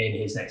Palace in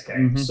his next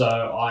game. So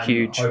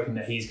I'm hoping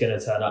that he's going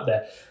to turn up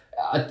there.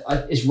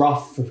 It's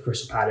rough for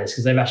Crystal Palace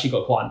because they've actually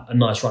got quite a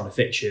nice run of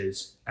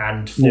fixtures.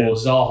 And for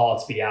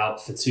Zaha to be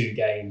out for 2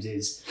 games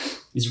is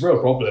a real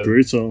problem.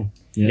 Brutal.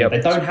 Yeah, they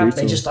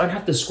just don't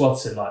have the squad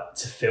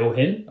to fill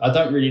him. I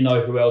don't really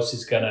know who else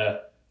is going to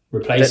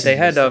replace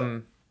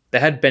him. They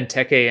had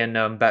Benteke and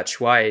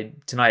Batshuayi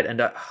tonight, and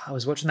I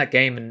was watching that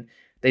game, and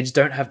they just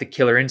don't have the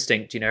killer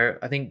instinct,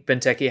 I think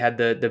Benteke had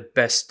the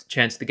best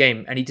chance of the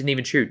game, and he didn't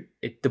even shoot.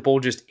 The ball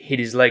just hit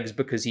his legs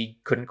because he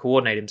couldn't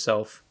coordinate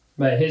himself.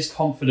 Mate, his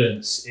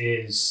confidence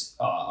is...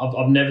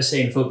 I've never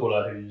seen a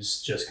footballer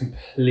who's just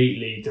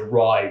completely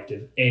derived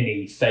of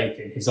any faith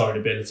in his own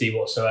ability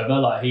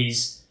whatsoever.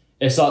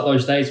 It's like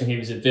those days when he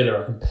was at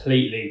Villa, I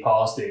completely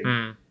passed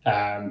him.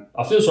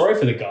 I feel sorry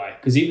for the guy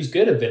because he was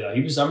good at Villa.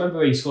 I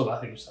remember he scored, I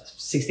think it was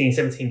 16,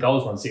 17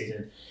 goals one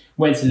season.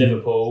 Went to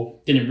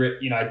Liverpool,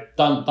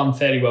 done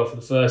fairly well for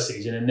the first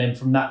season, and then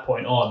from that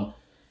point on,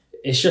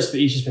 he's just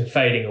been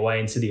fading away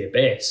into the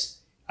abyss.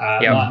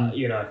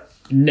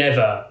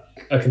 Never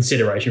a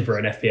consideration for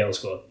an FPL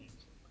squad.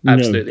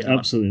 Absolutely not.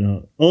 Absolutely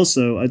not.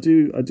 Also, I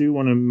do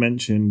want to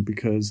mention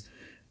because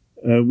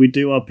we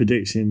do our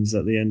predictions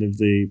at the end of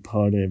the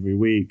pod every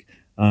week.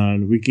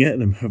 And we get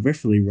them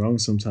horrifically wrong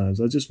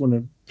sometimes. I just want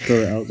to throw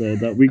it out there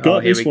that we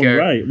got this one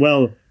right.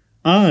 Well,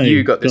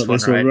 you got this one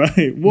right.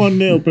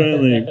 1-0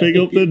 Burnley. Big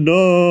up the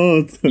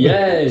North.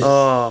 Yes.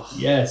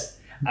 Yes.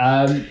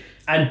 And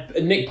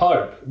Nick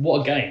Pope,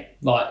 what a game.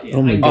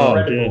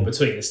 Incredible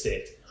between the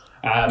sticks.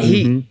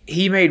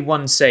 He made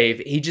one save.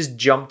 He just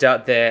jumped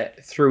out there,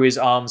 threw his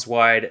arms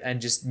wide,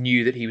 and just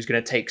knew that he was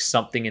going to take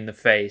something in the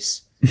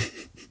face.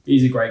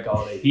 He's a great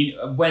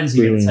goalie. When's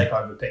he going to take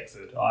over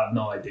Pickford? I have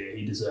no idea.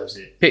 He deserves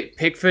it.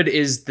 Pickford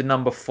is the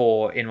number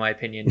 4, in my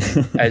opinion,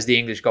 as the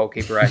English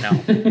goalkeeper right now.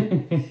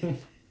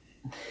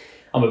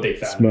 I'm a big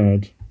fan. It's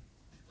mad.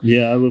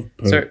 Yeah, I love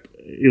Pope.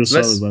 He was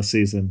solid last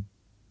season.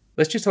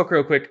 Let's just talk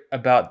real quick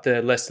about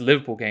the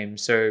Leicester-Liverpool game.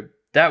 So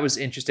that was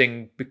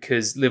interesting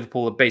because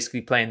Liverpool are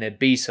basically playing their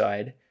B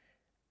side,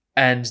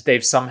 and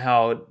they've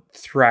somehow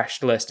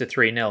thrashed Leicester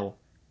 3-0.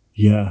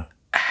 Yeah.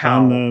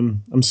 How?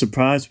 I'm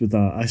surprised with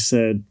that. I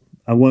said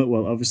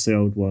obviously I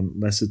would want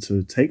Leicester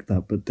to take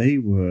that, but they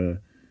were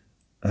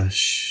a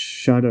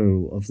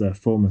shadow of their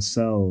former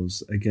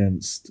selves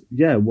against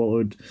what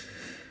would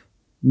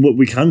what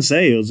we can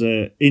say is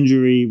a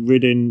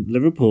injury-ridden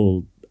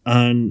Liverpool,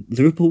 and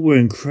Liverpool were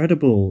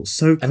incredible,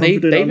 so And they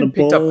confident on the even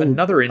picked ball. up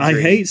another injury. I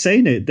hate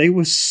saying it, they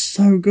were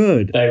so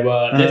good. They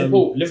were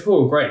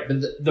Liverpool were great,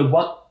 but the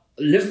one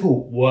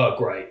Liverpool were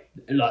great.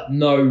 Like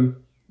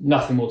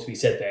nothing more to be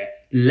said there.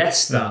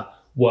 Leicester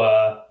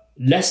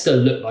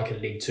looked like a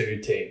League Two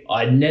team.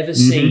 I'd never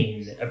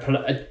seen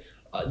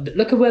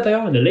look at where they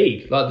are in the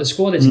league. Like the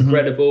squad is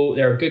incredible.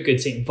 They're a good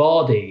team.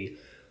 Vardy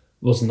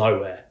was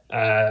nowhere.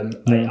 I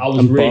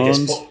was really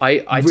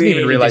disappointed. I didn't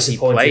even realize he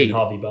played. In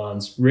Harvey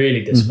Barnes.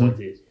 Really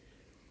disappointed.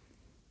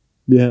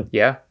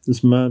 Yeah,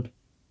 it's mad.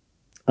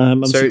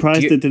 I'm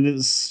surprised they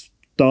didn't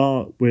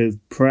start with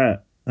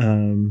Pret. He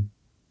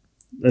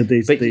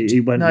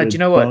went with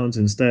Barnes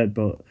instead,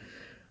 but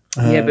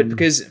but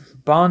because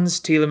Barnes,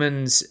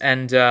 Tielemans,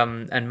 and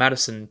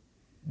Maddison,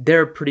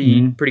 they're a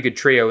pretty good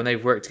trio, and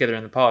they've worked together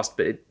in the past.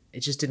 But it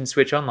just didn't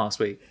switch on last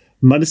week.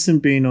 Maddison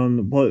being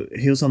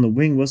he was on the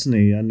wing, wasn't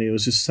he? And it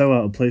was just so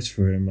out of place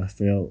for him. I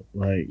felt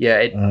like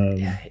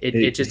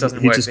it just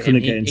doesn't work. He just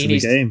couldn't get into the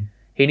game.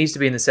 He needs to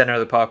be in the center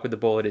of the park with the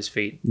ball at his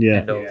feet.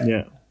 Yeah.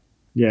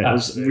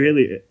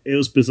 It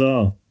was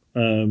bizarre.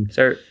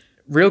 So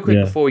real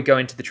quick before we go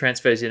into the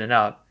transfers in and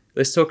out,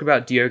 let's talk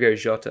about Diogo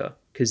Jota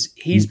because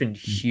he's been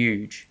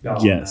huge.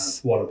 Oh,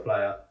 yes, man, what a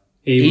player!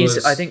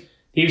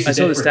 I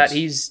saw the stat.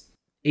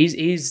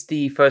 He's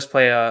the first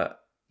player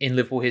in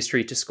Liverpool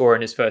history to score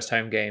in his first 4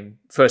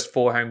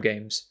 home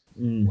games.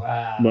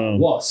 Wow. Well,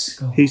 what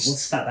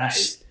stat that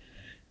is?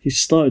 He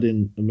started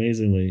in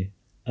amazingly.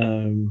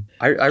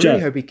 I really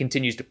hope he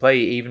continues to play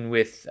even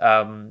with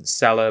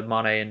Salah,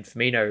 Mane and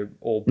Firmino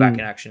all back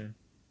in action.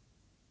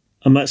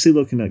 I'm actually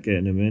looking at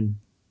getting him in.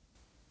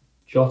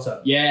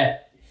 Jota, yeah.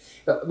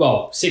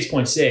 Well,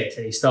 6.6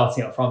 and he's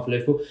starting up front for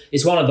Liverpool.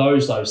 It's one of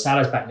those though.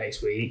 Salah's back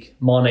next week.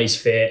 Mane's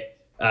fit.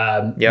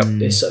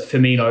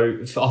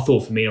 Firmino, I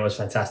thought Firmino was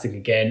fantastic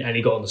again, and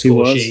he got on the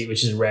score sheet,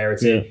 which is a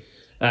rarity.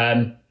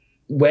 Yeah.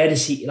 Where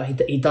does he?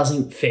 He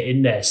doesn't fit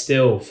in there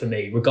still for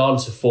me,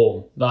 regardless of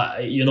form.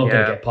 Like you're not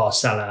going to get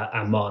past Salah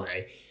and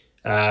Mane.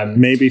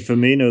 Maybe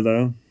Firmino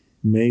though.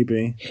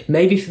 Maybe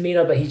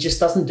Firmino, but he just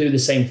doesn't do the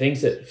same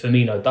things that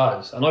Firmino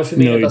does. I know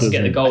Firmino doesn't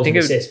get the goals and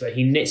assists, but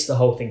he knits the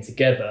whole thing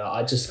together.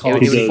 I just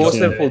can't. It would force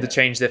Liverpool to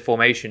change their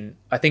formation.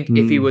 I think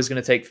if he was going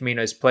to take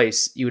Firmino's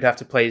place, you would have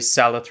to play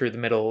Salah through the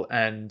middle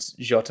and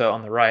Jota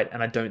on the right.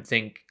 And I don't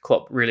think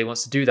Klopp really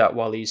wants to do that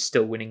while he's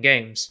still winning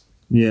games.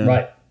 Yeah.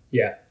 Right.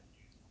 Yeah.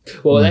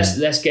 Well,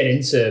 let's get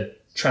into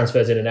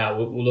transfers in and out.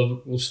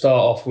 We'll start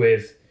off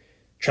with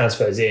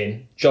transfers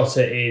in.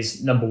 Jota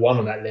is number 1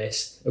 on that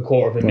list.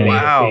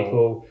 250,000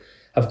 people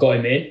have got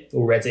him in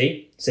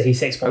already. So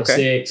he's 6.6,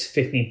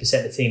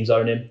 15% of teams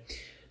own him.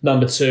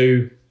 Number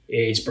 2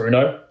 is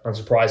Bruno,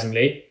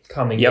 unsurprisingly,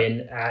 coming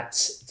in at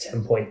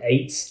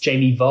 10.8.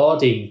 Jamie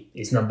Vardy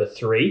is number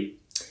 3.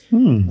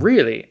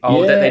 Really?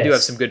 Oh, they do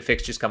have some good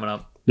fixtures coming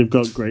up. They've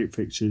got great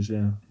fixtures,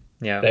 yeah.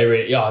 Yeah,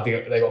 I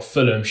think they got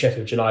Fulham,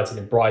 Sheffield United,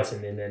 and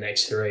Brighton in their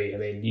next 3. I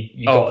mean,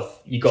 you got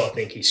to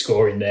think he's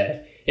scoring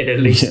there in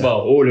at least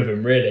all of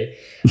them really.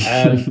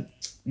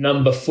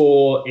 Number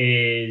 4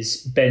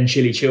 is Ben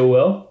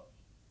Chilwell.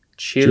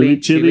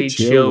 Chilwell.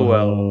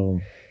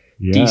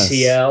 Yes.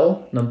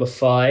 DCL number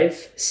 5.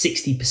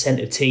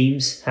 60% of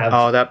teams have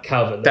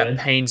Calvert-Lewin. That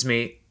pains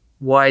me.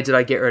 Why did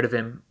I get rid of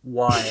him?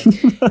 Why?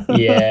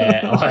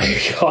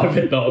 I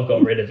would not have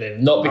got rid of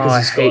him. Not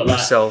because he's got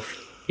myself.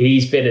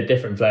 He's been a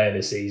different player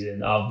this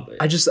season.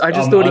 I just thought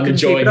he couldn't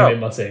keep it up. I'm enjoying him in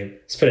my team.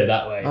 Let's put it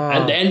that way.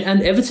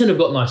 And Everton have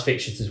got nice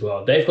fixtures as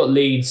well. They've got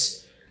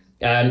Leeds,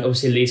 and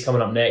obviously Leeds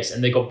coming up next,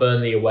 and they've got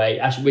Burnley away,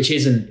 actually, which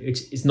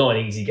it's not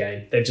an easy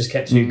game. They've just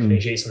kept 2 clean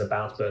sheets on the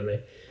bounce, Burnley.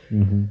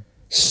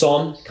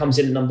 Son comes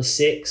in at number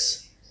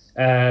 6.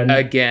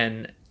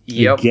 Again.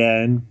 Yep.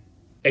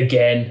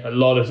 Again, a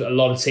lot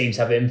of teams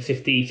have him.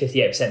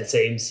 58% of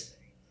teams.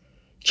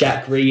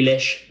 Jack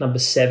Grealish, number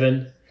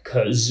 7.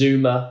 Kurt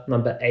Zuma,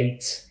 number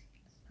 8.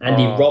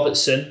 Andy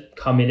Robertson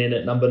coming in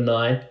at number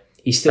 9.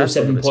 He's still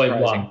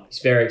 7.1. He's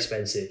very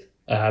expensive.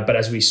 But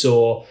as we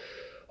saw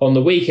on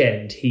the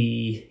weekend,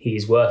 he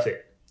is worth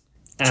it.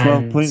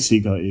 12 points he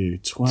got you.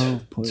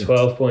 12 points.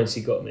 12 points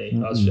he got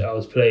me. I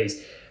was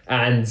pleased.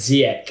 And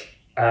Ziyech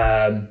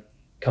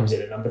comes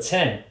in at number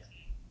 10.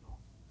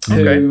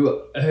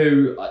 Who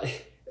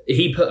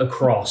he put a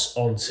cross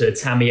onto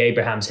Tammy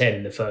Abraham's head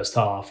in the first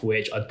half,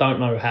 which I don't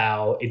know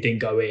how it didn't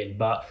go in,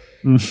 but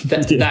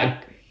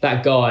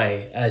that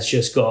guy has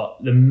just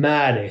got the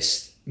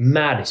maddest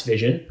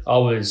vision. I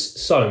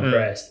was so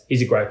impressed.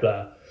 He's a great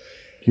player.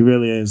 He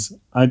really is.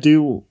 I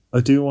do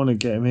want to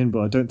get him in,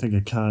 but I don't think I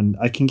can.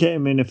 I can get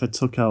him in if I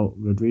took out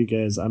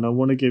Rodriguez, and I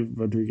want to give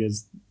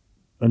Rodriguez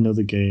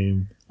another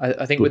game.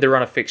 I think with the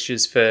run of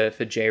fixtures for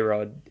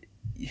J-Rod,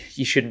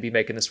 you shouldn't be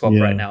making the swap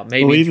right now.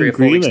 Maybe 3 or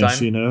 4 weeks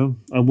time. You know,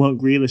 I want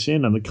Grealish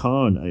in and I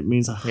can't. It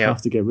means I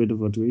have to get rid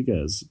of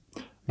Rodriguez.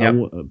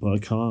 But I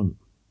can't.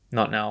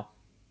 Not now.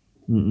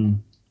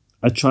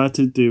 I tried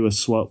to do a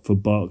swap for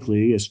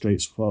Barkley, a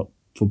straight swap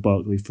for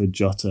Barkley for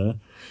Jota,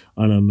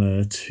 and I'm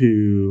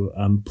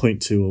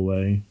 0.2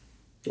 away.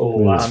 Oh,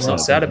 Really that's I'm sad not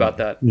sad about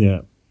that.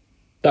 Yeah.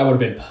 that would have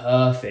been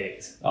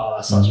perfect. Oh,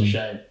 that's such a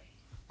shame.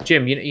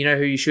 Jim, you know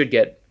who you should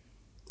get?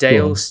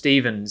 Dale on.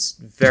 Stevens,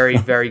 very,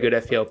 very good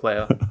FPL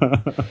player.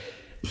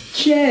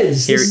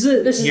 Cheers. This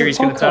is here a he's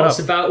gonna turn podcast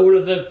up. about all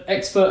of the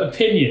expert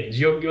opinions.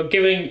 You're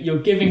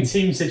giving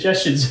team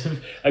suggestions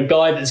of a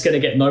guy that's going to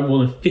get no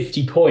more than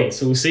 50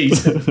 points all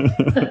season.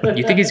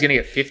 You think he's going to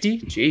get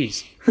 50?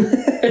 Jeez.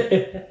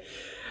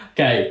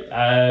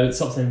 Okay,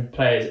 top 10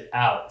 players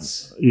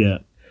out. Yeah.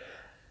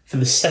 For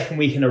the second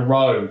week in a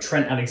row,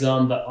 Trent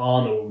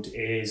Alexander-Arnold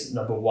is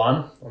number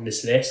 1 on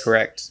this list.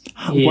 Correct.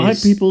 Why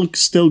have people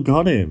still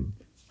got him?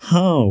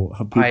 How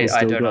have people still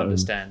I got don't him?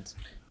 understand.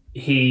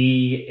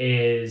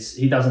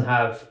 He doesn't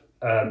have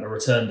a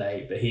return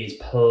date, but he's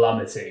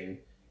plummeting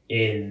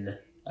in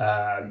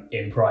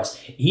price.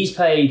 He's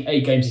played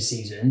 8 games this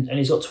season and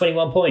he's got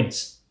 21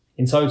 points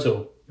in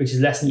total, which is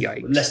less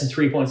than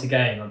 3 points a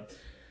game.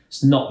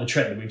 It's not the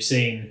trend that we've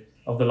seen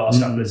of the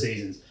last couple of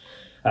seasons.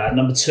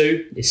 Number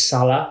 2 is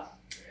Salah,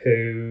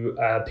 who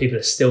people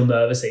are still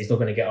nervous that he's not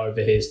going to get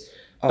over his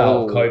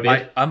bout of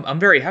COVID. I'm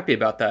very happy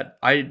about that.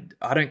 I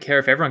don't care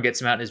if everyone gets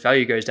him out and his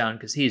value goes down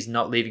because he is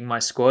not leaving my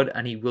squad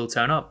and he will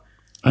turn up.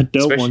 I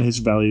don't Especially- want his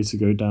value to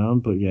go down,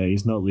 but yeah,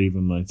 he's not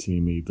leaving my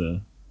team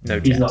either. No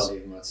He's chance. not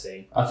leaving my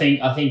team. I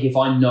think if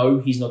I know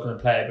he's not going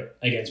to play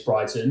against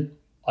Brighton,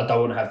 I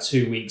don't want to have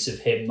 2 weeks of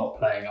him not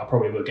playing. I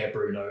probably will get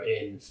Bruno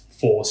in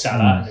for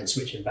Salah and then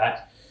switch him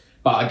back.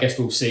 But I guess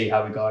we'll see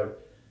how we go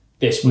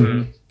this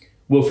week.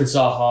 Wilfred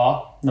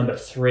Zaha, number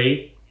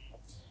 3.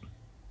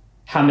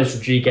 James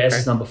Rodriguez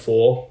is number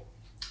 4.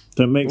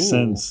 That makes Ooh.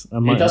 sense. I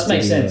might It does have to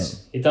make do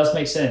sense. It does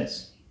make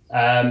sense.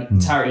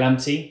 Tariq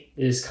Lamptey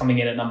is coming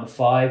in at number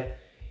 5.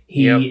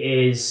 He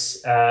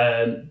is,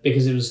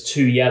 because it was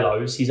 2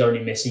 yellows, he's only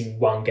missing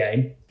 1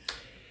 game.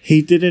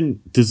 He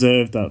didn't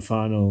deserve that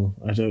final,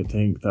 I don't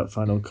think, that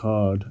final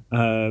card.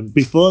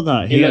 Before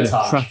that, he had looked a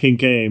harsh. cracking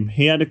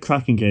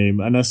game.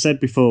 And I said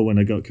before when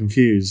I got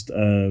confused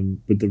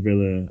with the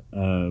Villa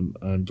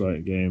and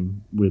Brighton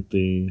game, with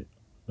the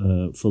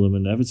Fulham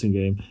and Everton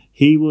game,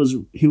 he was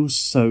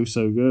so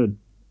good.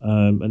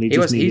 And he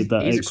just needed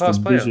that he's a extra class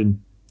player.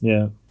 vision.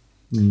 Yeah.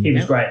 He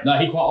was great. No,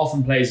 he quite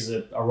often plays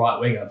as a right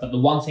winger. But the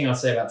one thing I'd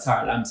say about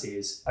Tariq Lamptey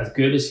is, as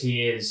good as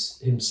he is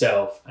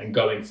himself and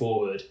going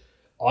forward,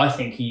 I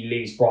think he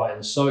leaves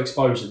Brighton so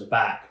exposed at the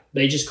back.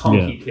 They just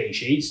can't keep clean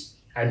sheets.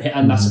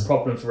 And that's a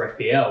problem for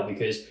FPL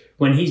because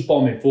when he's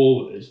bombing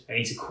forward and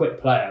he's a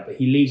quick player, but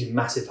he leaves a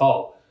massive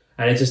hole.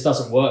 And it just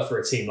doesn't work for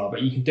a team like that.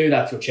 But you can do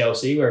that for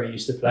Chelsea where he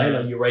used to play.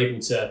 Like you're able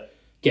to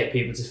get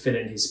people to fill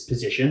in his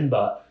position,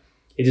 but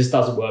it just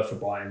doesn't work for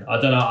Brighton. I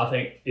don't know. I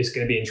think it's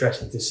going to be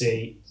interesting to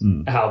see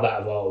how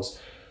that evolves.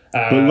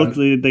 But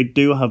luckily, they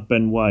do have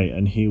Ben White,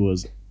 and he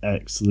was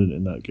excellent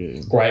in that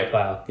game. Great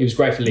player. He was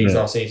great for Leeds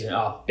last season.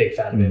 Big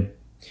fan of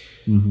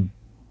him.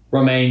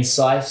 Romain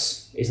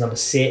Saiss is number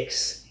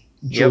 6.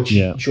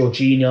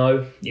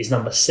 Jorginho is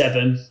number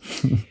 7.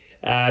 Am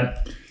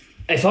I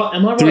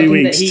right? 3 in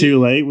weeks that too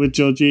late with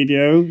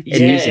Jorginho.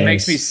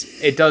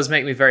 It does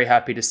make me very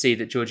happy to see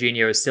that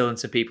Jorginho is still in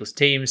some people's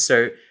teams.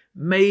 So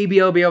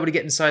maybe I'll be able to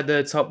get inside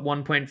the top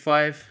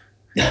 1.5.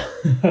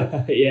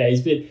 Yeah,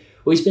 he's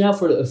been out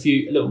for a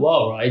little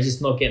while, right? He's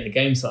just not getting the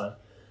game time.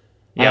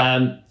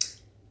 Yeah.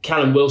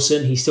 Callum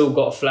Wilson, he's still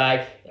got a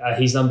flag.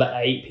 He's number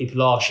 8.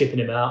 People are shipping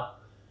him out.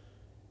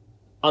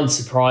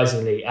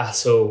 Unsurprisingly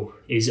at all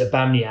is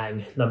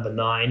Aubameyang, number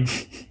 9.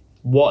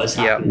 What has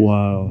happened?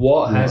 Wow.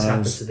 What has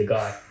happened to the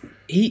guy?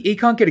 He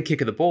can't get a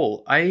kick of the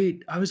ball. I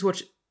was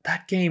watching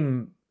that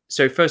game.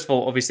 So first of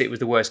all, obviously it was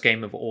the worst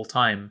game of all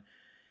time.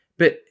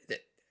 But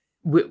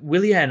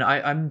Willian,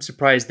 I'm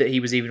surprised that he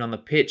was even on the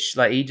pitch.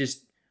 Like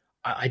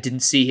I didn't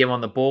see him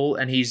on the ball,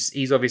 and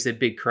he's obviously a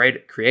big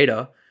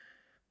creator.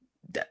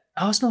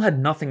 Arsenal had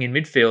nothing in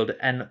midfield,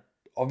 and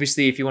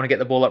obviously if you want to get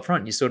the ball up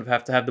front, you sort of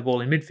have to have the ball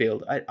in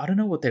midfield. I don't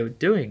know what they were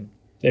doing.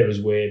 It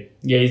was weird.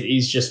 Yeah,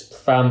 he's just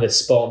found this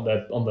spot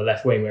on the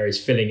left wing where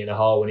he's filling in a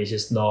hole, and he's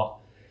just not.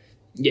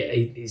 Yeah,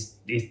 he's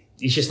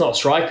just not a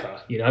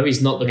striker. You know,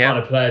 he's not the kind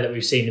of player that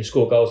we've seen him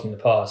score goals in the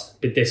past.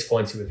 Bit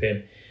disappointed with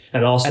him,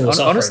 and Arsenal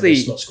honestly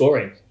just not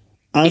scoring.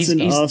 He's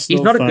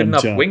not a good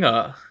enough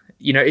winger.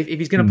 You know, if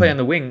he's going to play on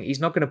the wing, he's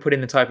not going to put in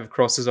the type of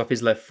crosses off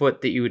his left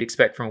foot that you would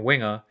expect from a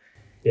winger.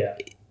 Yeah,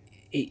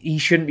 he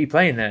shouldn't be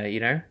playing there. You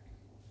know.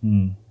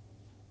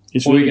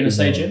 What were you going to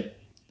say, Jim?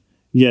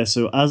 Yeah,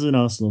 so as an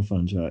Arsenal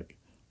fan, Jack,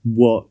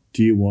 what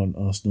do you want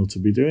Arsenal to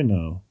be doing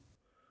now?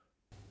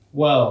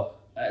 Well,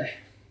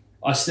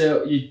 I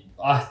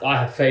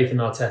have faith in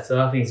Arteta.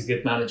 I think he's a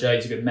good manager.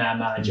 He's a good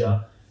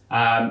manager.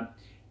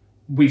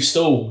 We've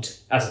stalled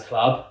as a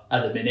club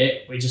at the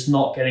minute. We're just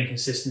not getting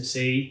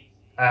consistency.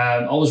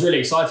 I was really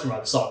excited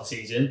about the start of the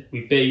season.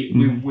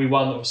 We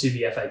won obviously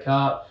the FA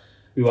Cup.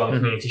 We won the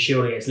Community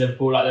Shield against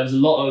Liverpool. Like there's a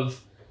lot of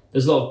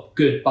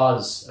good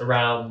buzz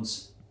around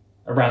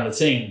the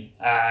team.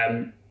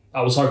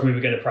 I was hoping we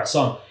were going to press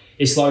on.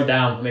 It slowed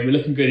down. I mean, we're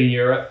looking good in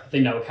Europe. I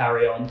think that will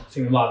carry on. I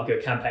think we might have a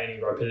good campaign in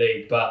Europa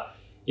League, but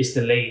it's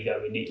the league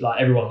that we need. Like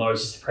everyone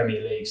knows, it's the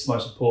Premier League. It's the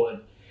most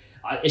important.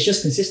 it's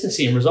just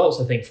consistency in results,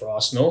 I think, for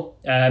Arsenal.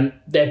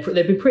 They've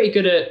been pretty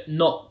good at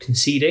not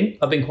conceding.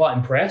 I've been quite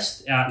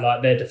impressed at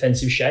like their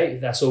defensive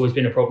shape. That's always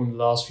been a problem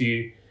the last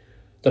few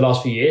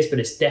years, but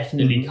it's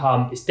definitely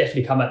come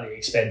at the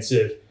expense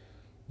of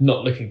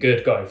not looking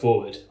good going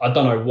forward. I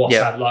don't know what's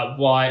that like.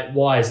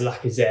 Why is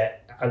Lacazette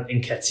and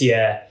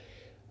Nketiah,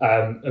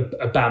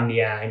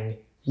 Aubameyang,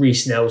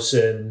 Reece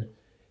Nelson?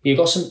 You've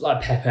got some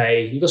like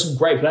Pepe. You've got some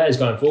great players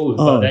going forward,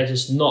 but they're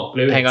just not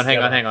gluing. Hang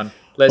on.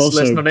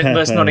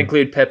 Let's not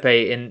include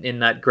Pepe in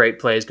that great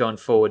players going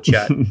forward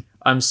chat.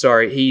 I'm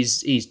sorry,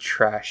 he's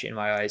trash in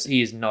my eyes.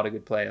 He is not a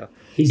good player.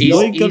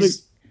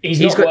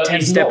 He's got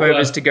 10 step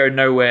overs to go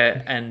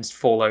nowhere and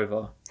fall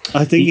over.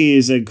 I think he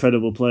is an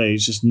incredible player.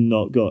 He's just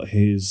not got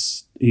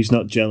he's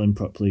not gelling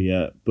properly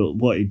yet. But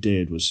what he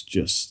did was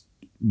just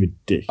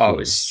ridiculous. Oh, it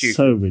was stupid.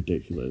 So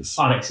ridiculous.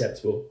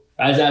 Unacceptable.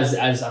 As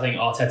I think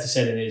Arteta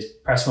said in his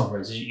press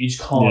conference, you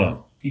just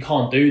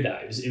can't do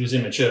that. It was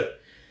immature.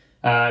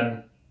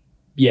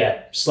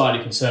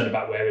 Slightly concerned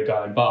about where we're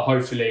going, but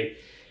hopefully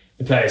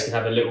the players can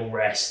have a little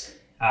rest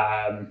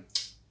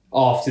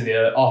after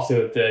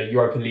the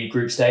Europa League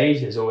group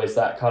stage. There's always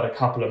that kind of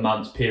couple of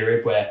months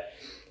period where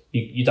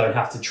you don't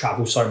have to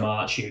travel so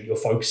much. You're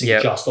focusing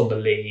just on the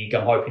league.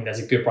 I'm hoping there's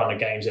a good run of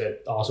games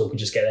that Arsenal can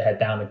just get their head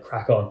down and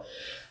crack on.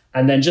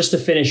 And then just to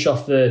finish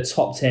off the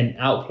top 10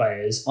 out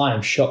players, I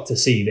am shocked to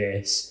see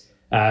this.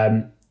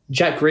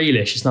 Jack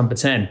Grealish is number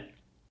 10.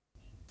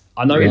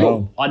 I know he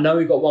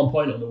got 1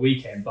 point on the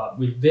weekend, but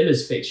with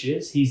Villa's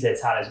fixtures, he's their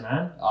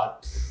talisman.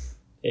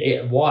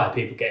 Why are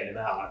people getting him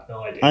out? I have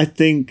no idea. I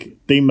think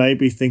they may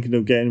be thinking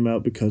of getting him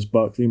out because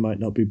Barkley might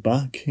not be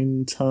back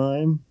in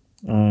time,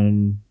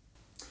 and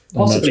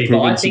possibly.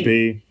 But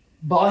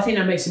I think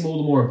that makes him all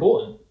the more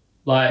important.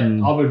 Like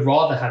I would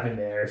rather have him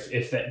there if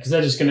because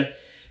they're just gonna.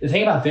 The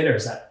thing about Villa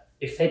is that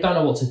if they don't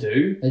know what to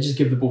do, they just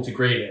give the ball to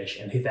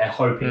Grealish, and if they're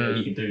hoping that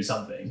he can do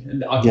something.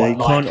 And I you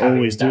can't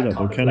always do that,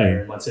 but can he?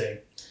 In my team.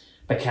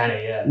 But can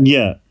he?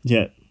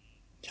 Yeah.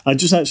 I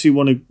just actually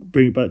want to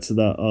bring it back to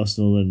that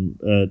Arsenal and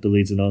the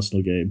Leeds and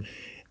Arsenal game.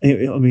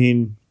 I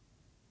mean,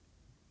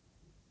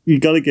 you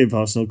got to give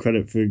Arsenal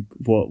credit for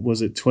what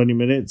was it, 20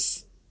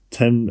 minutes,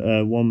 10,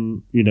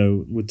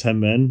 with 10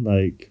 men.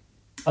 Like,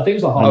 I think it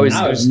was like half an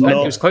hour.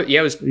 It was close.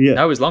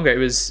 No, it was longer. It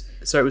was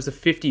the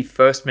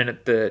 51st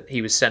minute that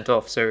he was sent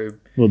off. So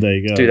there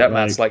you go. Do that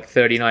maths, like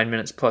 39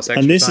 minutes plus extra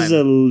time. And this is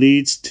a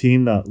Leeds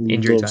team that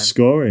loves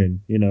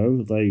scoring.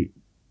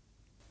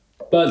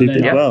 Burton they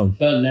did well.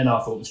 Burton I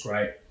thought was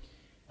great.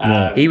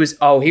 He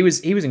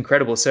was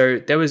incredible. So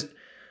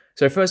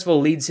first of all,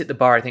 Leeds hit the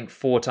bar, I think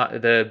 4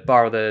 times, the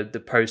bar of the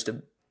post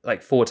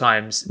like 4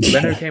 times.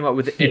 Leno came up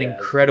with an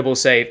incredible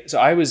save. So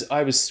I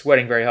was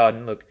sweating very hard.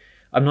 And look,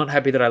 I'm not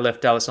happy that I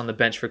left Dallas on the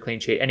bench for a clean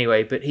sheet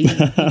anyway, but he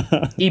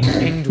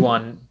pinged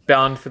one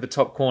bound for the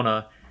top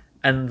corner,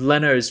 and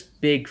Leno's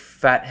big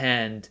fat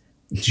hand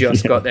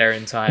just got there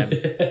in time.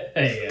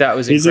 That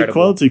was incredible. He's a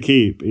quality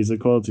keep. He's a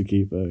quality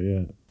keeper,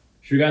 yeah.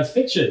 Should we go into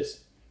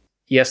fixtures?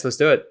 Yes, let's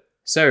do it.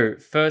 So,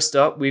 first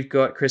up, we've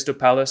got Crystal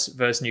Palace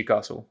versus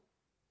Newcastle.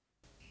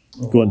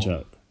 Go on,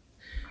 Jack.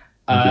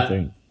 What do you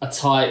think? A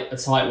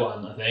tight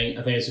one, I think.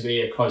 I think this will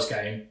be a close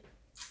game.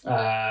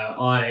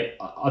 I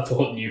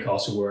thought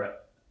Newcastle were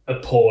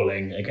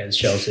appalling against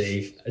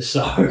Chelsea,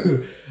 so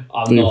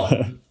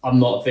I'm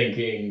not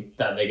thinking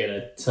that they're going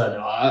to turn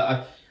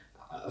it.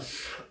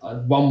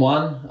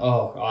 1-1.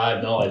 Oh, I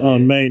have no idea. Oh,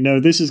 mate, no,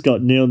 this has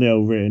got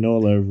 0-0 written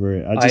all over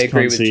it. I agree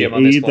can't with see Jim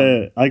on this either.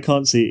 one. I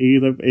can't see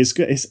either. It's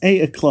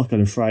 8:00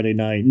 on a Friday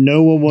night.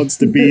 No one wants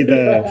to be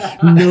there.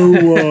 No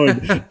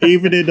one,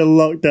 even in a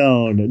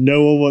lockdown,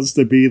 no one wants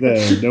to be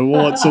there. No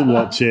one wants to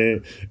watch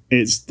it.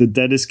 It's the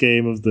deadest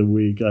game of the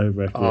week, I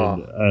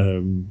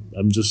reckon.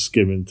 I'm just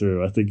skimming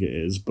through. I think it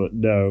is, but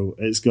no,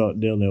 it's got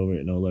 0-0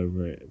 written all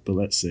over it. But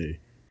let's see.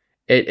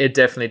 It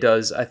definitely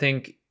does. I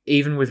think.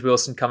 Even with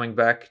Wilson coming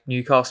back,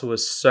 Newcastle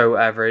was so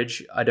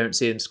average. I don't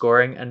see them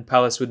scoring. And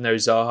Palace with no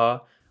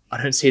Zaha, I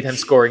don't see them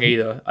scoring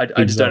either.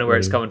 I just don't know where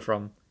it's coming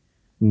from.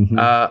 Mm-hmm.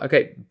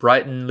 Okay,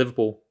 Brighton,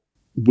 Liverpool.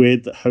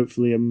 With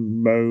hopefully a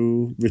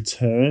Mo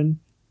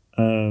return.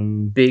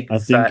 Big I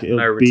think fat it'll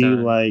Mo be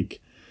return. like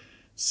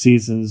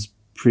seasons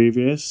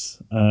previous.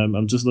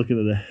 I'm just looking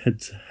at the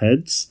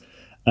head-to-heads.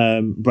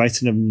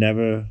 Brighton have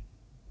never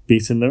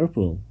beaten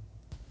Liverpool.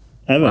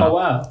 Ever. Oh,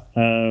 wow.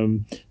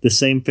 The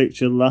same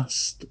fixture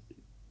last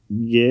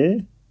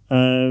year,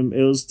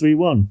 it was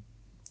 3-1.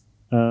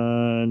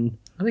 And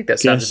I think that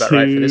sounds about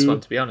right for this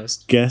one, to be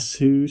honest. Guess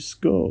who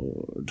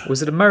scored?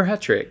 Was it a Mo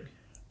hat-trick?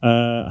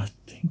 I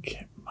think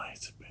it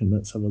might have been.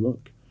 Let's have a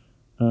look.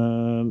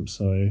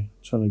 Sorry,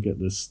 trying to get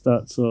the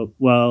stats up.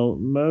 Well,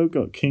 Mo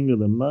got king of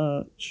the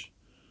match.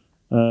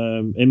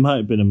 It might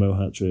have been a Mo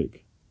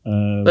hat-trick.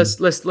 Let's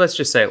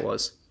just say it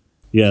was.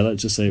 Yeah,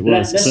 let's just say it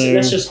was.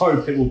 Let's just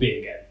hope it will be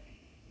again.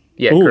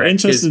 Yeah, oh, correct.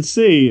 interesting to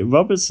see.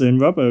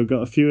 Robbo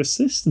got a few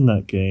assists in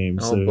that game,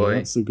 so boy.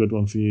 That's a good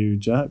one for you,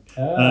 Jack.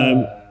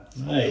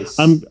 Nice.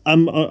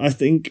 I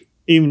think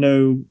even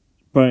though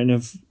Brighton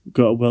have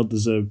got a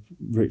well-deserved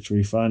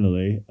victory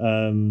finally,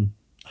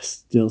 I I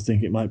still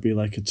think it might be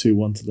like a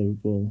 2-1 to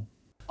Liverpool.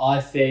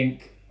 I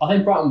think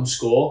Brighton will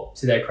score,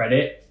 to their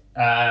credit.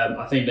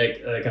 I think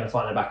they're going to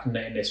find their back in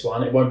this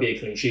one. It won't be a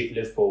clean sheet for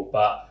Liverpool,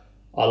 but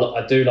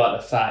I do like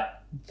the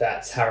fact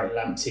that Tarrant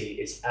Lamptey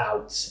is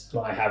out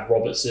and I have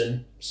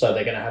Robertson, so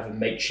they're going to have a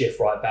makeshift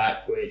right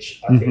back,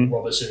 which I think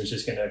Robertson's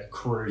just going to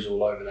cruise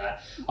all over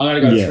that.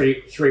 I'm going to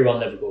go 3-1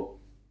 Liverpool.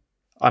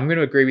 I'm going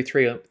to agree with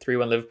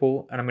 3-1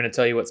 Liverpool, and I'm going to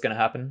tell you what's going to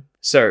happen.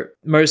 So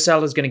Mo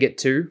Salah's going to get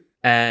 2,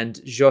 and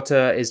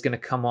Jota is going to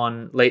come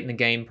on late in the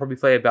game, probably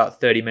play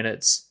about 30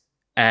 minutes,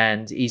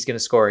 and he's going to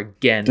score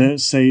again. Don't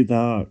say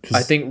that.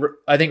 I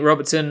think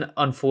Robertson,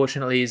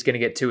 unfortunately, is going to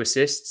get 2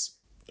 assists,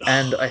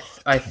 and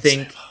I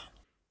think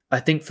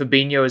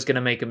Fabinho is going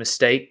to make a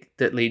mistake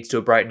that leads to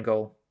a Brighton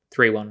goal.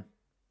 3-1.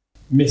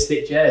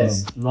 Mystic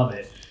Jez. Love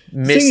it.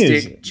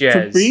 Mystic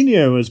Jez.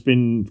 Fabinho has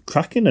been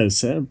cracking as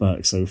centre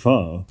back so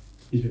far.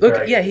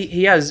 Look, yeah,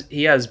 he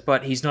has,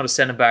 but he's not a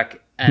centre back,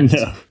 and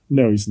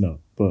no, he's not.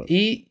 But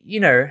he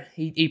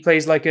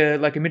plays like a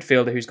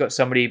midfielder who's got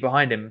somebody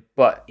behind him,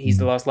 but he's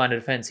the last line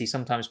of defense. He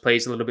sometimes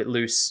plays a little bit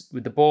loose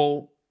with the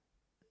ball.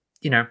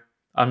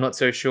 I'm not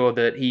so sure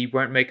that he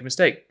won't make a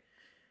mistake.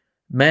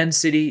 Man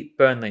City,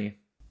 Burnley.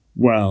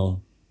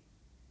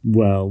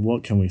 Well,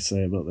 what can we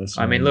say about this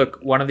one? I mean, look,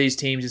 one of these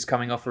teams is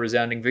coming off a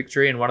resounding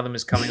victory, and one of them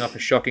is coming off a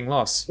shocking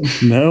loss.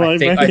 No, I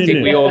think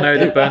we all know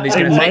that Burnley's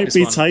going to take this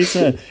one. It might be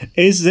tighter.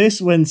 Is this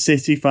when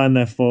City find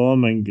their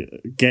form and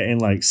getting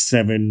like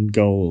 7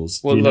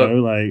 goals? Well,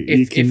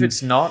 if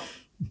it's not,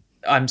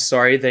 I'm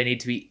sorry, they need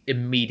to be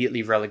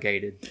immediately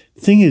relegated.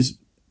 The thing is,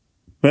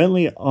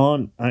 Burnley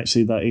aren't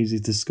actually that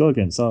easy to score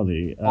against, are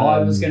they? I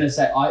was going to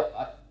say,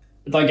 I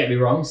don't get me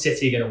wrong,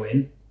 City are going to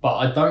win, but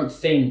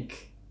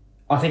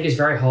I think it's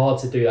very hard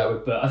to do that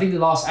with Burnley. I think the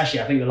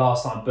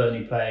last time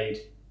Burnley played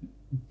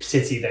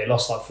City, they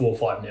lost like 4 or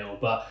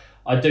 5-0. But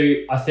I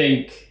think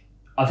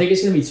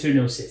it's going to be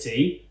 2-0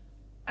 City,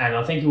 and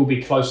I think it will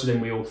be closer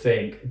than we all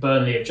think.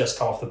 Burnley have just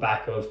come off the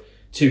back of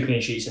 2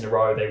 clean sheets in a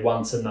row. They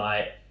won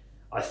tonight.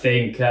 I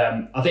think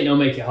they'll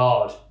make it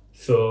hard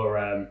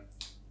for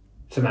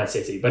Man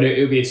City, but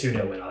it'll be a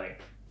 2-0 win, I think.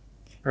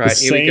 Right,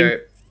 here we go.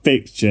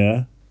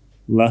 Fixture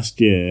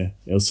last year,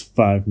 it was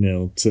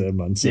 5-0 to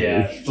Man City.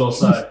 Yeah, thought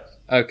so.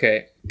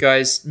 Okay,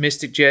 guys,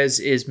 Mystic Jez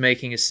is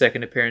making his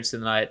second appearance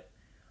tonight.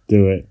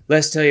 Do it.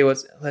 Let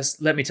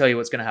me tell you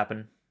what's going to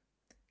happen.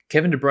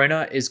 Kevin De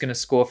Bruyne is going to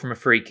score from a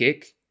free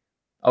kick.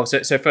 Oh,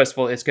 so first of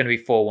all, it's going to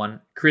be 4-1.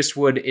 Chris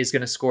Wood is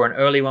going to score an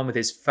early one with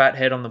his fat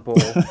head on the ball.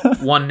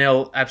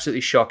 1-0, absolutely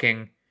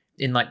shocking,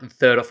 in like the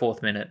 3rd or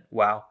 4th minute.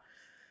 Wow.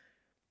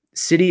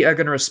 City are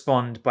going to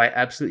respond by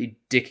absolutely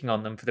dicking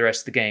on them for the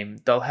rest of the game.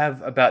 They'll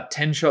have about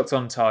 10 shots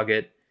on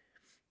target.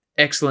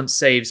 Excellent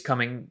saves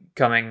coming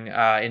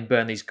in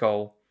Burnley's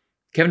goal.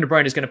 Kevin De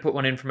Bruyne is going to put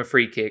one in from a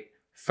free kick.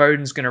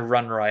 Foden's going to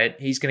run right.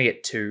 He's going to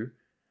get 2.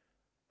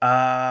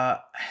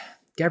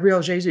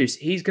 Gabriel Jesus,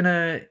 he's going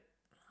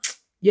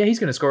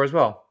to score as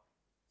well.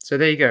 So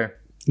there you go.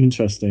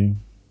 Interesting.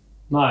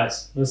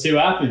 Nice. Let's see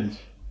what happens.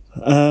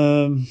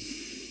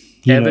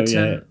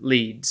 Everton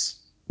leads.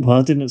 Well,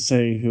 I didn't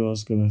say who I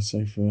was going to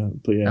say for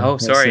that, but yeah. Oh,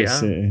 sorry.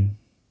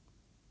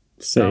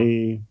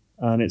 City,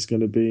 and it's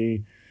going to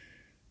be...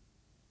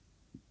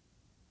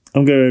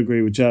 I'm going to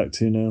agree with Jack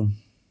 2-0.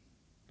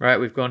 Right,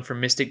 we've gone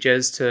from Mystic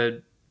Jez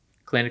to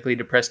clinically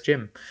depressed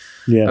Jim.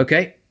 Yeah.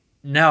 Okay,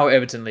 now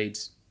Everton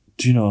leads.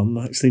 Do you know, I'm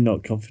actually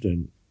not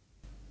confident.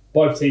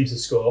 Both teams to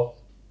score.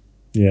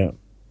 Yeah.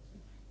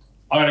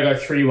 I'm going to go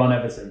 3-1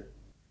 Everton.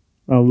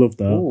 I love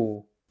that.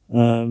 Ooh.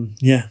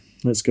 Yeah,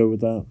 let's go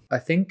with that. I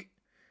think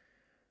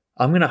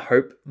I'm going to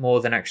hope more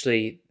than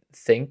actually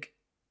think.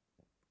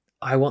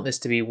 I want this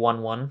to be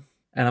 1-1,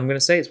 and I'm going to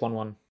say it's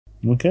 1-1.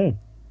 Okay.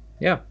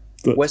 Yeah.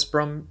 Good. West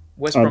Brom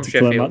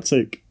Sheffield.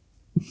 Do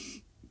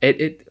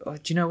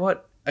you know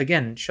what?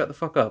 Again, shut the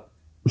fuck up.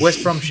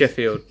 West Brom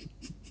Sheffield.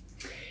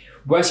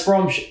 West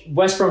Brom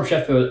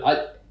Sheffield.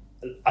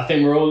 I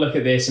think we're all look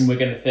at this and we're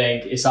going to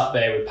think it's up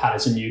there with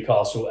Palace and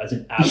Newcastle as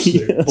an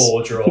absolute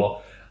bore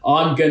draw.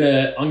 I'm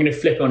gonna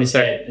flip it on his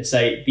head and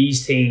say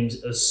these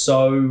teams are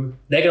so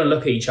they're gonna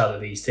look at each other,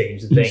 these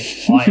teams, and think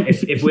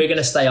if we're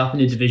gonna stay up in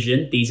the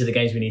division, these are the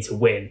games we need to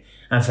win.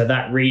 And for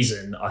that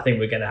reason, I think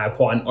we're gonna have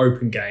quite an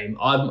open game.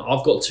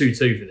 I've got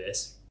 2-2 for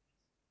this.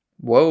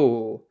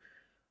 Whoa.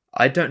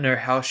 I don't know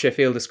how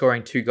Sheffield is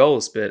scoring 2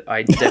 goals, but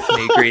I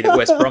definitely agree that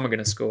West Brom are going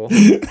to score.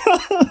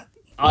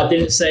 I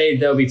didn't say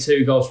there'll be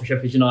 2 goals from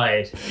Sheffield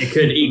United. It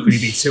could equally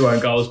be 2 own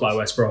goals by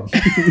West Brom.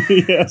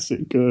 Yes,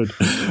 it could.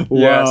 Wow.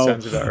 Yeah,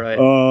 sounds about right.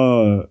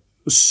 Oh,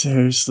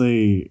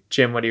 seriously.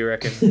 Jim, what do you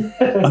reckon?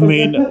 I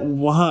mean,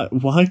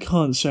 why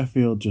can't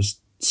Sheffield just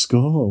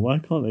score? Why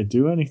can't they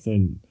do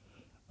anything?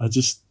 I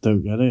just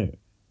don't get it.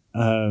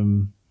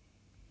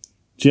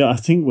 Yeah, I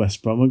think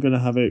West Brom are going to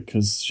have it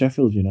because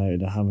Sheffield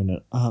United are having an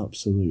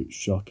absolute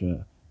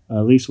shocker.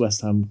 At least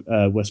West Brom,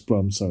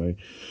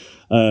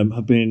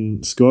 have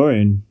been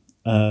scoring.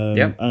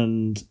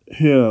 And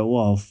here,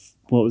 what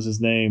was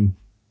his name?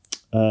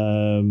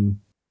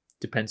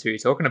 Depends who you're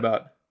talking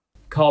about.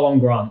 Carlon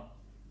Grant.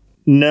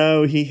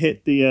 No, he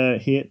hit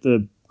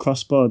the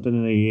crossbar,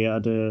 didn't he? He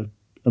had a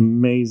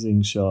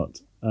amazing shot.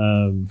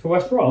 For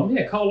West Brom,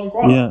 yeah, Colin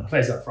Grant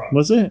plays up front.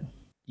 Was it?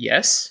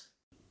 Yes.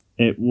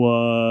 It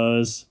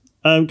was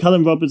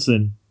Callum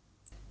Robertson.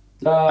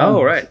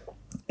 Right.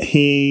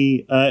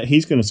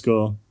 He's going to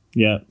score.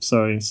 Yeah,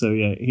 sorry. So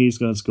yeah, he's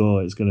going to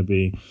score. It's going to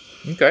be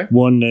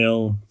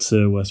 1-0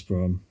 to West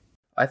Brom.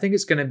 I think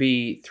it's going to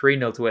be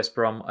 3-0 to West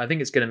Brom. I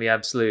think it's going to be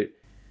absolute.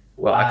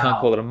 Well, Wow. I can't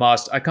call it a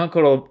master. I can't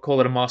call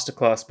it a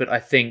masterclass, but I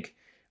think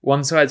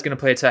one side's going to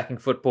play attacking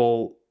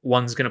football.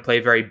 One's going to play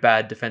very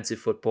bad defensive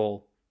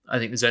football. I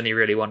think there's only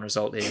really one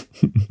result here.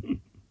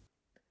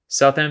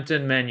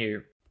 Southampton, Man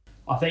U.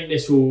 I think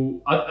this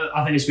will.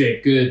 I think this will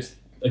be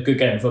a good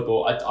game of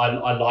football.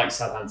 I like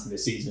Southampton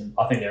this season.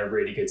 I think they're a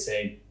really good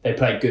team. They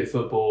play good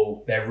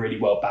football. They're really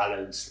well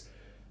balanced.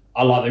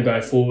 I like them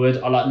going forward.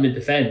 I like them in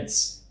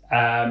defence.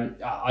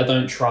 I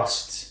don't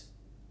trust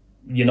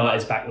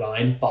United's back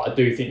line, but I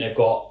do think they've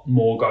got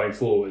more going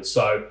forward.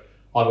 So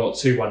I've got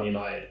 2-1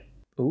 United.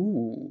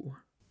 Ooh.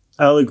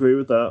 I'll agree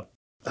with that.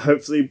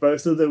 Hopefully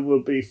both of them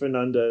will be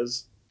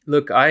Fernandes.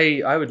 Look,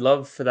 I would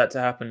love for that to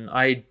happen.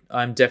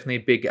 I'm definitely a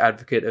big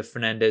advocate of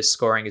Fernandes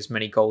scoring as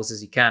many goals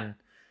as he can.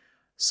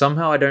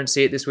 Somehow I don't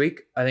see it this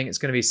week. I think it's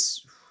going to be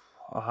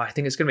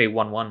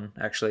 1-1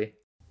 actually.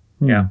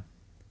 Yeah.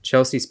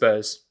 Chelsea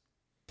Spurs.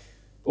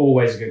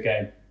 Always a good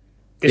game.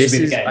 This will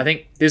be the game. I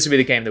think this will be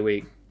the game of the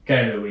week.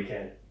 Game of the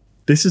weekend.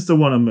 This is the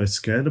one I'm most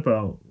scared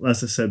about.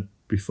 As I said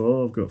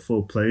before, I've got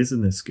 4 players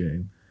in this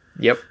game.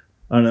 Yep.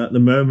 And at the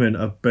moment,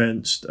 I've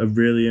benched a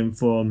really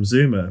informed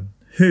Zuma,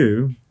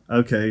 who,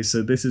 okay,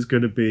 so this is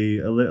going to be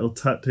a little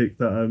tactic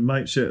that I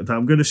might share, that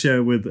I'm going to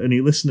share with any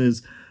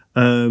listeners.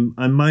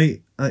 I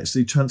might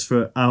actually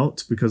transfer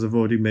out because I've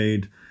already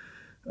made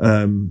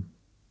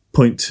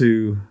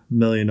 0.2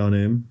 million on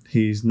him.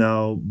 He's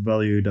now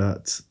valued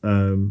at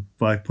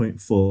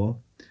 5.4.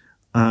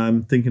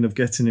 I'm thinking of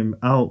getting him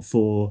out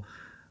for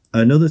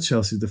another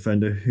Chelsea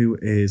defender who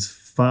is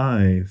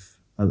 5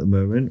 at the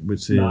moment,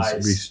 which is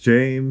Reece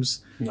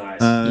James. Nice.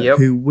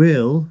 Who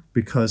will,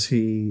 because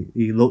he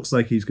looks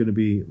like he's going to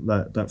be,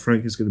 that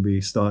Frank is going to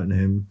be starting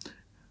him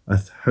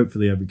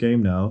hopefully every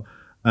game now.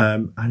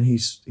 And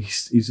he's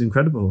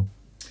incredible.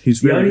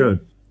 He's really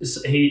good.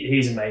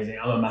 He's amazing.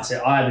 I'm a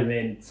massive. I had him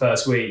in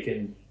first week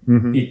and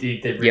he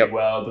did really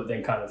well, but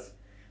then kind of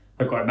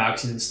I got him out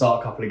because he didn't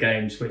start a couple of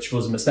games, which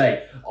was a mistake.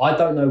 I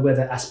don't know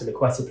whether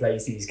Azpilicueta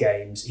plays these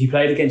games. He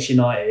played against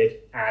United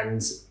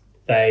and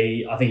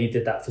I think he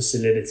did that for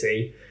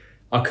solidity.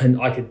 I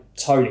could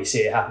totally see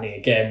it happening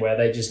again where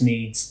they just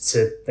need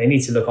to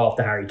look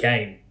after Harry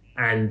Kane.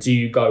 And do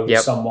you go with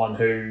someone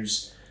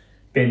who's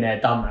been there,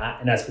 done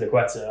that, and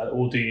Azpilicueta,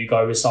 or do you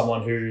go with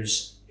someone who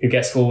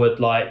gets forward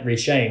like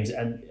Reece James?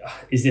 And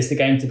is this the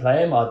game to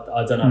play him?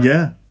 I don't know.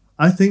 Yeah,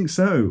 I think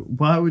so.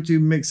 Why would you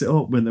mix it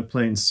up when they're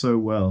playing so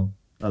well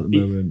at the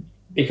moment?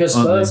 Because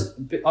Spurs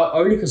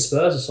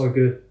are so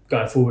good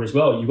going forward as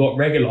well. You've got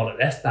Reguilon at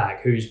left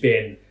back he's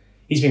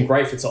been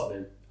great for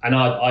Tottenham. And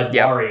I'd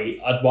worry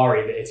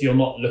that if you're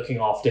not looking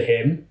after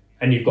him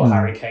and you've got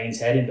Harry Kane's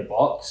head in the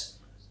box,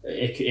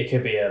 it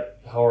could be a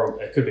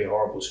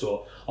horrible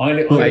score. I'm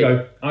gonna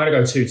go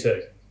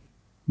 2-2.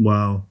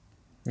 Wow.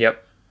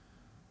 Yep.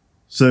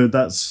 So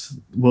that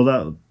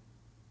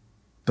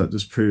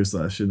just proves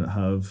that I shouldn't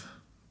have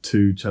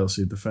 2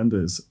 Chelsea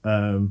defenders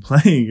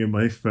playing in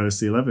my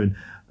first 11.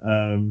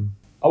 I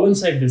wouldn't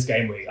say for this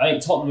game week. I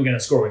think Tottenham are going to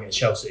score against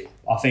Chelsea.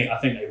 I think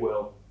they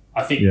will.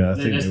 I think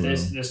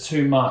there's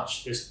too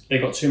much.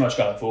 They've got too much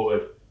going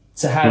forward.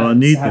 To have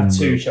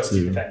 2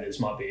 Chelsea defenders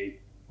might be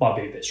a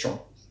bit strong.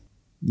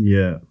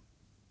 Yeah.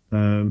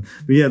 But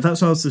yeah,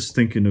 that's what I was just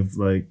thinking of,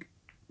 like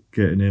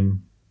getting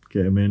him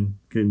in,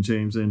 getting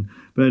James in.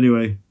 But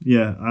anyway,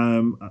 yeah,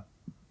 I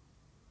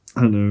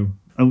don't know.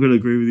 I'm going to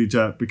agree with you,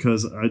 Jack,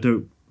 because I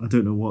don't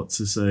know what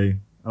to say.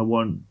 I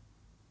want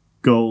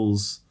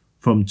goals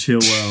from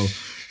Chilwell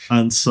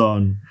and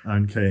Son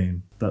and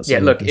Kane. That's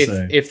all look, I can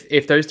say.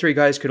 if those 3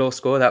 guys could all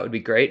score, that would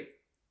be great.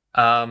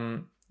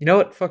 You know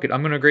what? Fuck it.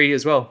 I'm going to agree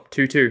as well.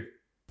 2-2.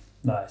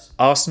 Nice.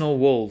 Arsenal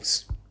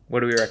Wolves. What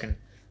do we reckon?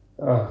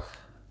 A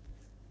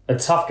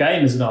tough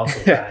game as an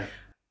Arsenal fan.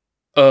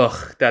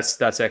 Ugh,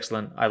 that's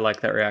excellent. I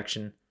like that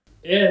reaction.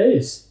 Yeah, it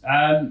is.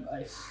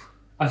 I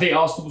think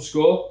Arsenal will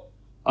score.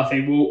 I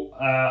think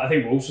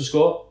Wolves will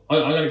score.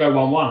 I'm going to go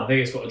 1-1. I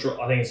think it's got a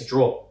draw. I think it's a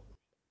draw.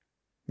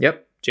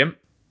 Yep, Jim.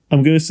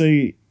 I'm going to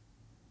say,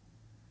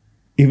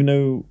 even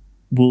though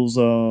Wolves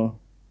are,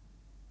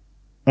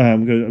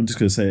 I'm just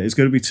going to say it's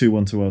going to be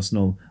 2-1 to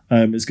Arsenal.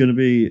 It's going to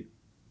be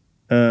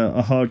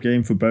a hard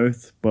game for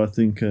both, but I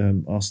think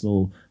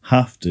Arsenal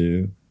have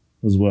to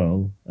as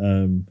well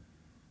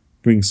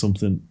bring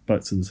something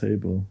back to the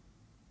table,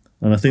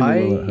 and I think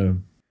they will at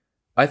home.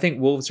 I think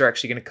Wolves are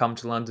actually going to come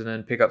to London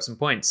and pick up some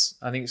points.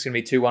 I think it's going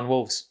to be 2-1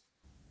 Wolves.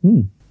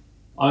 I'm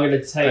going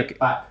to take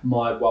back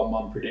my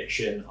 1-1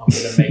 prediction. I'm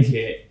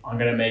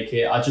going to make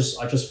it. I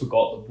just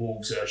forgot the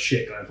Wolves are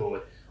shit going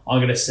forward. I'm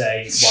going to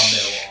say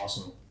 1-0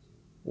 Arsenal.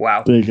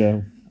 Wow. There you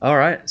go. All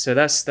right, so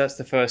that's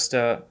the first.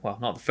 Well,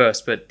 not the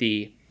first, but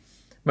the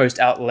most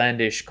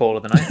outlandish call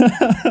of the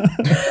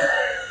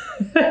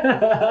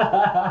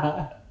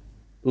night.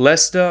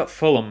 Leicester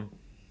Fulham.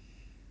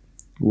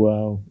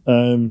 Wow.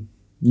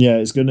 Yeah,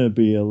 it's going to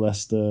be a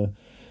Leicester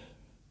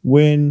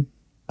win.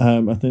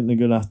 I think they're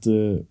going to have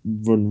to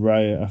run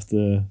riot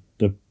after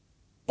the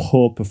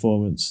poor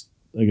performance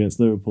against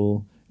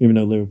Liverpool, even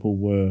though Liverpool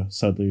were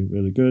sadly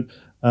really good.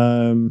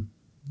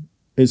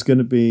 It's going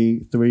to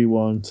be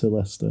 3-1 to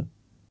Leicester.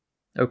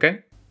 Okay.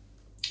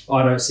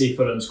 I don't see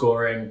Fulham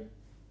scoring.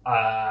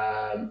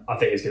 I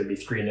think it's going to be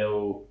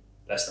 3-0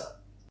 Leicester.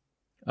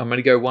 I'm going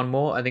to go one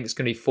more. I think it's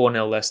going to be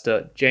 4-0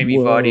 Leicester. Jamie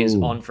Whoa. Vardy is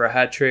on for a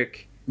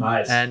hat-trick.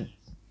 Nice. And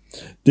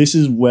This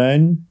is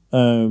when,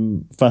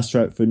 fast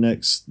track for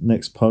next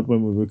pod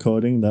when we're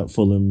recording, that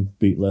Fulham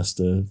beat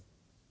Leicester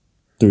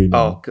 3-0.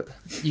 oh,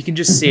 you can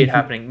just see it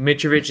happening.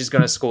 Mitrovic is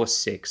going to score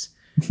 6.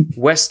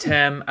 West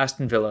Ham,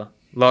 Aston Villa.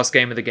 Last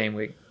game of the game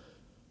week.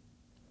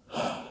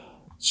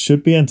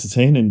 Should be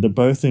entertaining. They're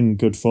both in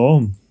good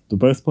form. They're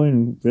both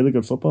playing really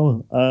good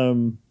football.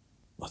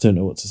 I don't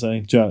know what to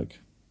say. Jack,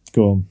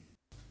 go on.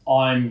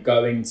 I'm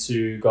going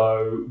to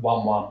go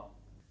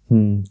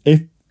 1-1.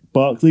 If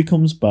Barkley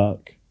comes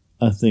back,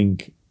 I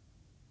think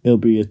it'll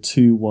be a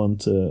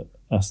 2-1 to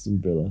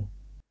Aston Villa.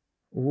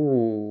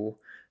 Ooh.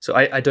 So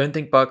I don't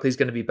think Barkley's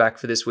going to be back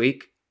for this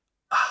week.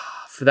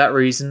 For that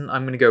reason,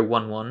 I'm going to go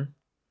 1-1.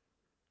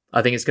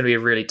 I think it's going to be a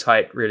really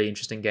tight, really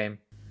interesting game.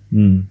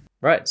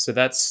 Right, so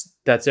that's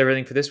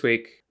everything for this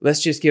week.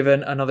 Let's just give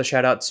another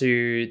shout out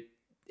to,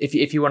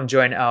 if you want to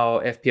join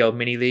our FPL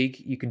mini league,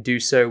 you can do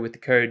so with the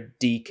code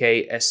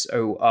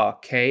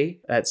DKSORK.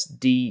 That's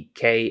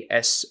DKSORK.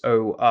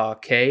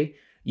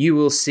 You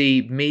will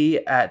see me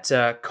at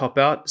Cop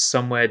Out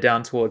somewhere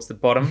down towards the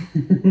bottom.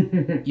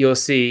 You'll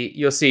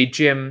see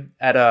Jim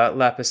at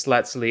Lapis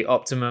Lazuli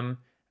Optimum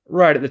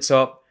right at the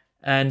top.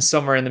 And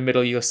somewhere in the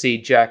middle, you'll see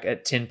Jack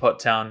at Tin Pot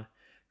Town.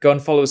 Go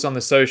and follow us on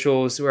the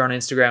socials. We're on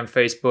Instagram,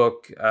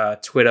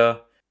 Facebook, Twitter.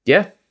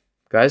 Yeah,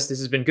 guys, this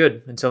has been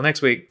good. Until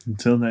next week.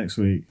 Until next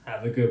week.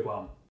 Have a good one.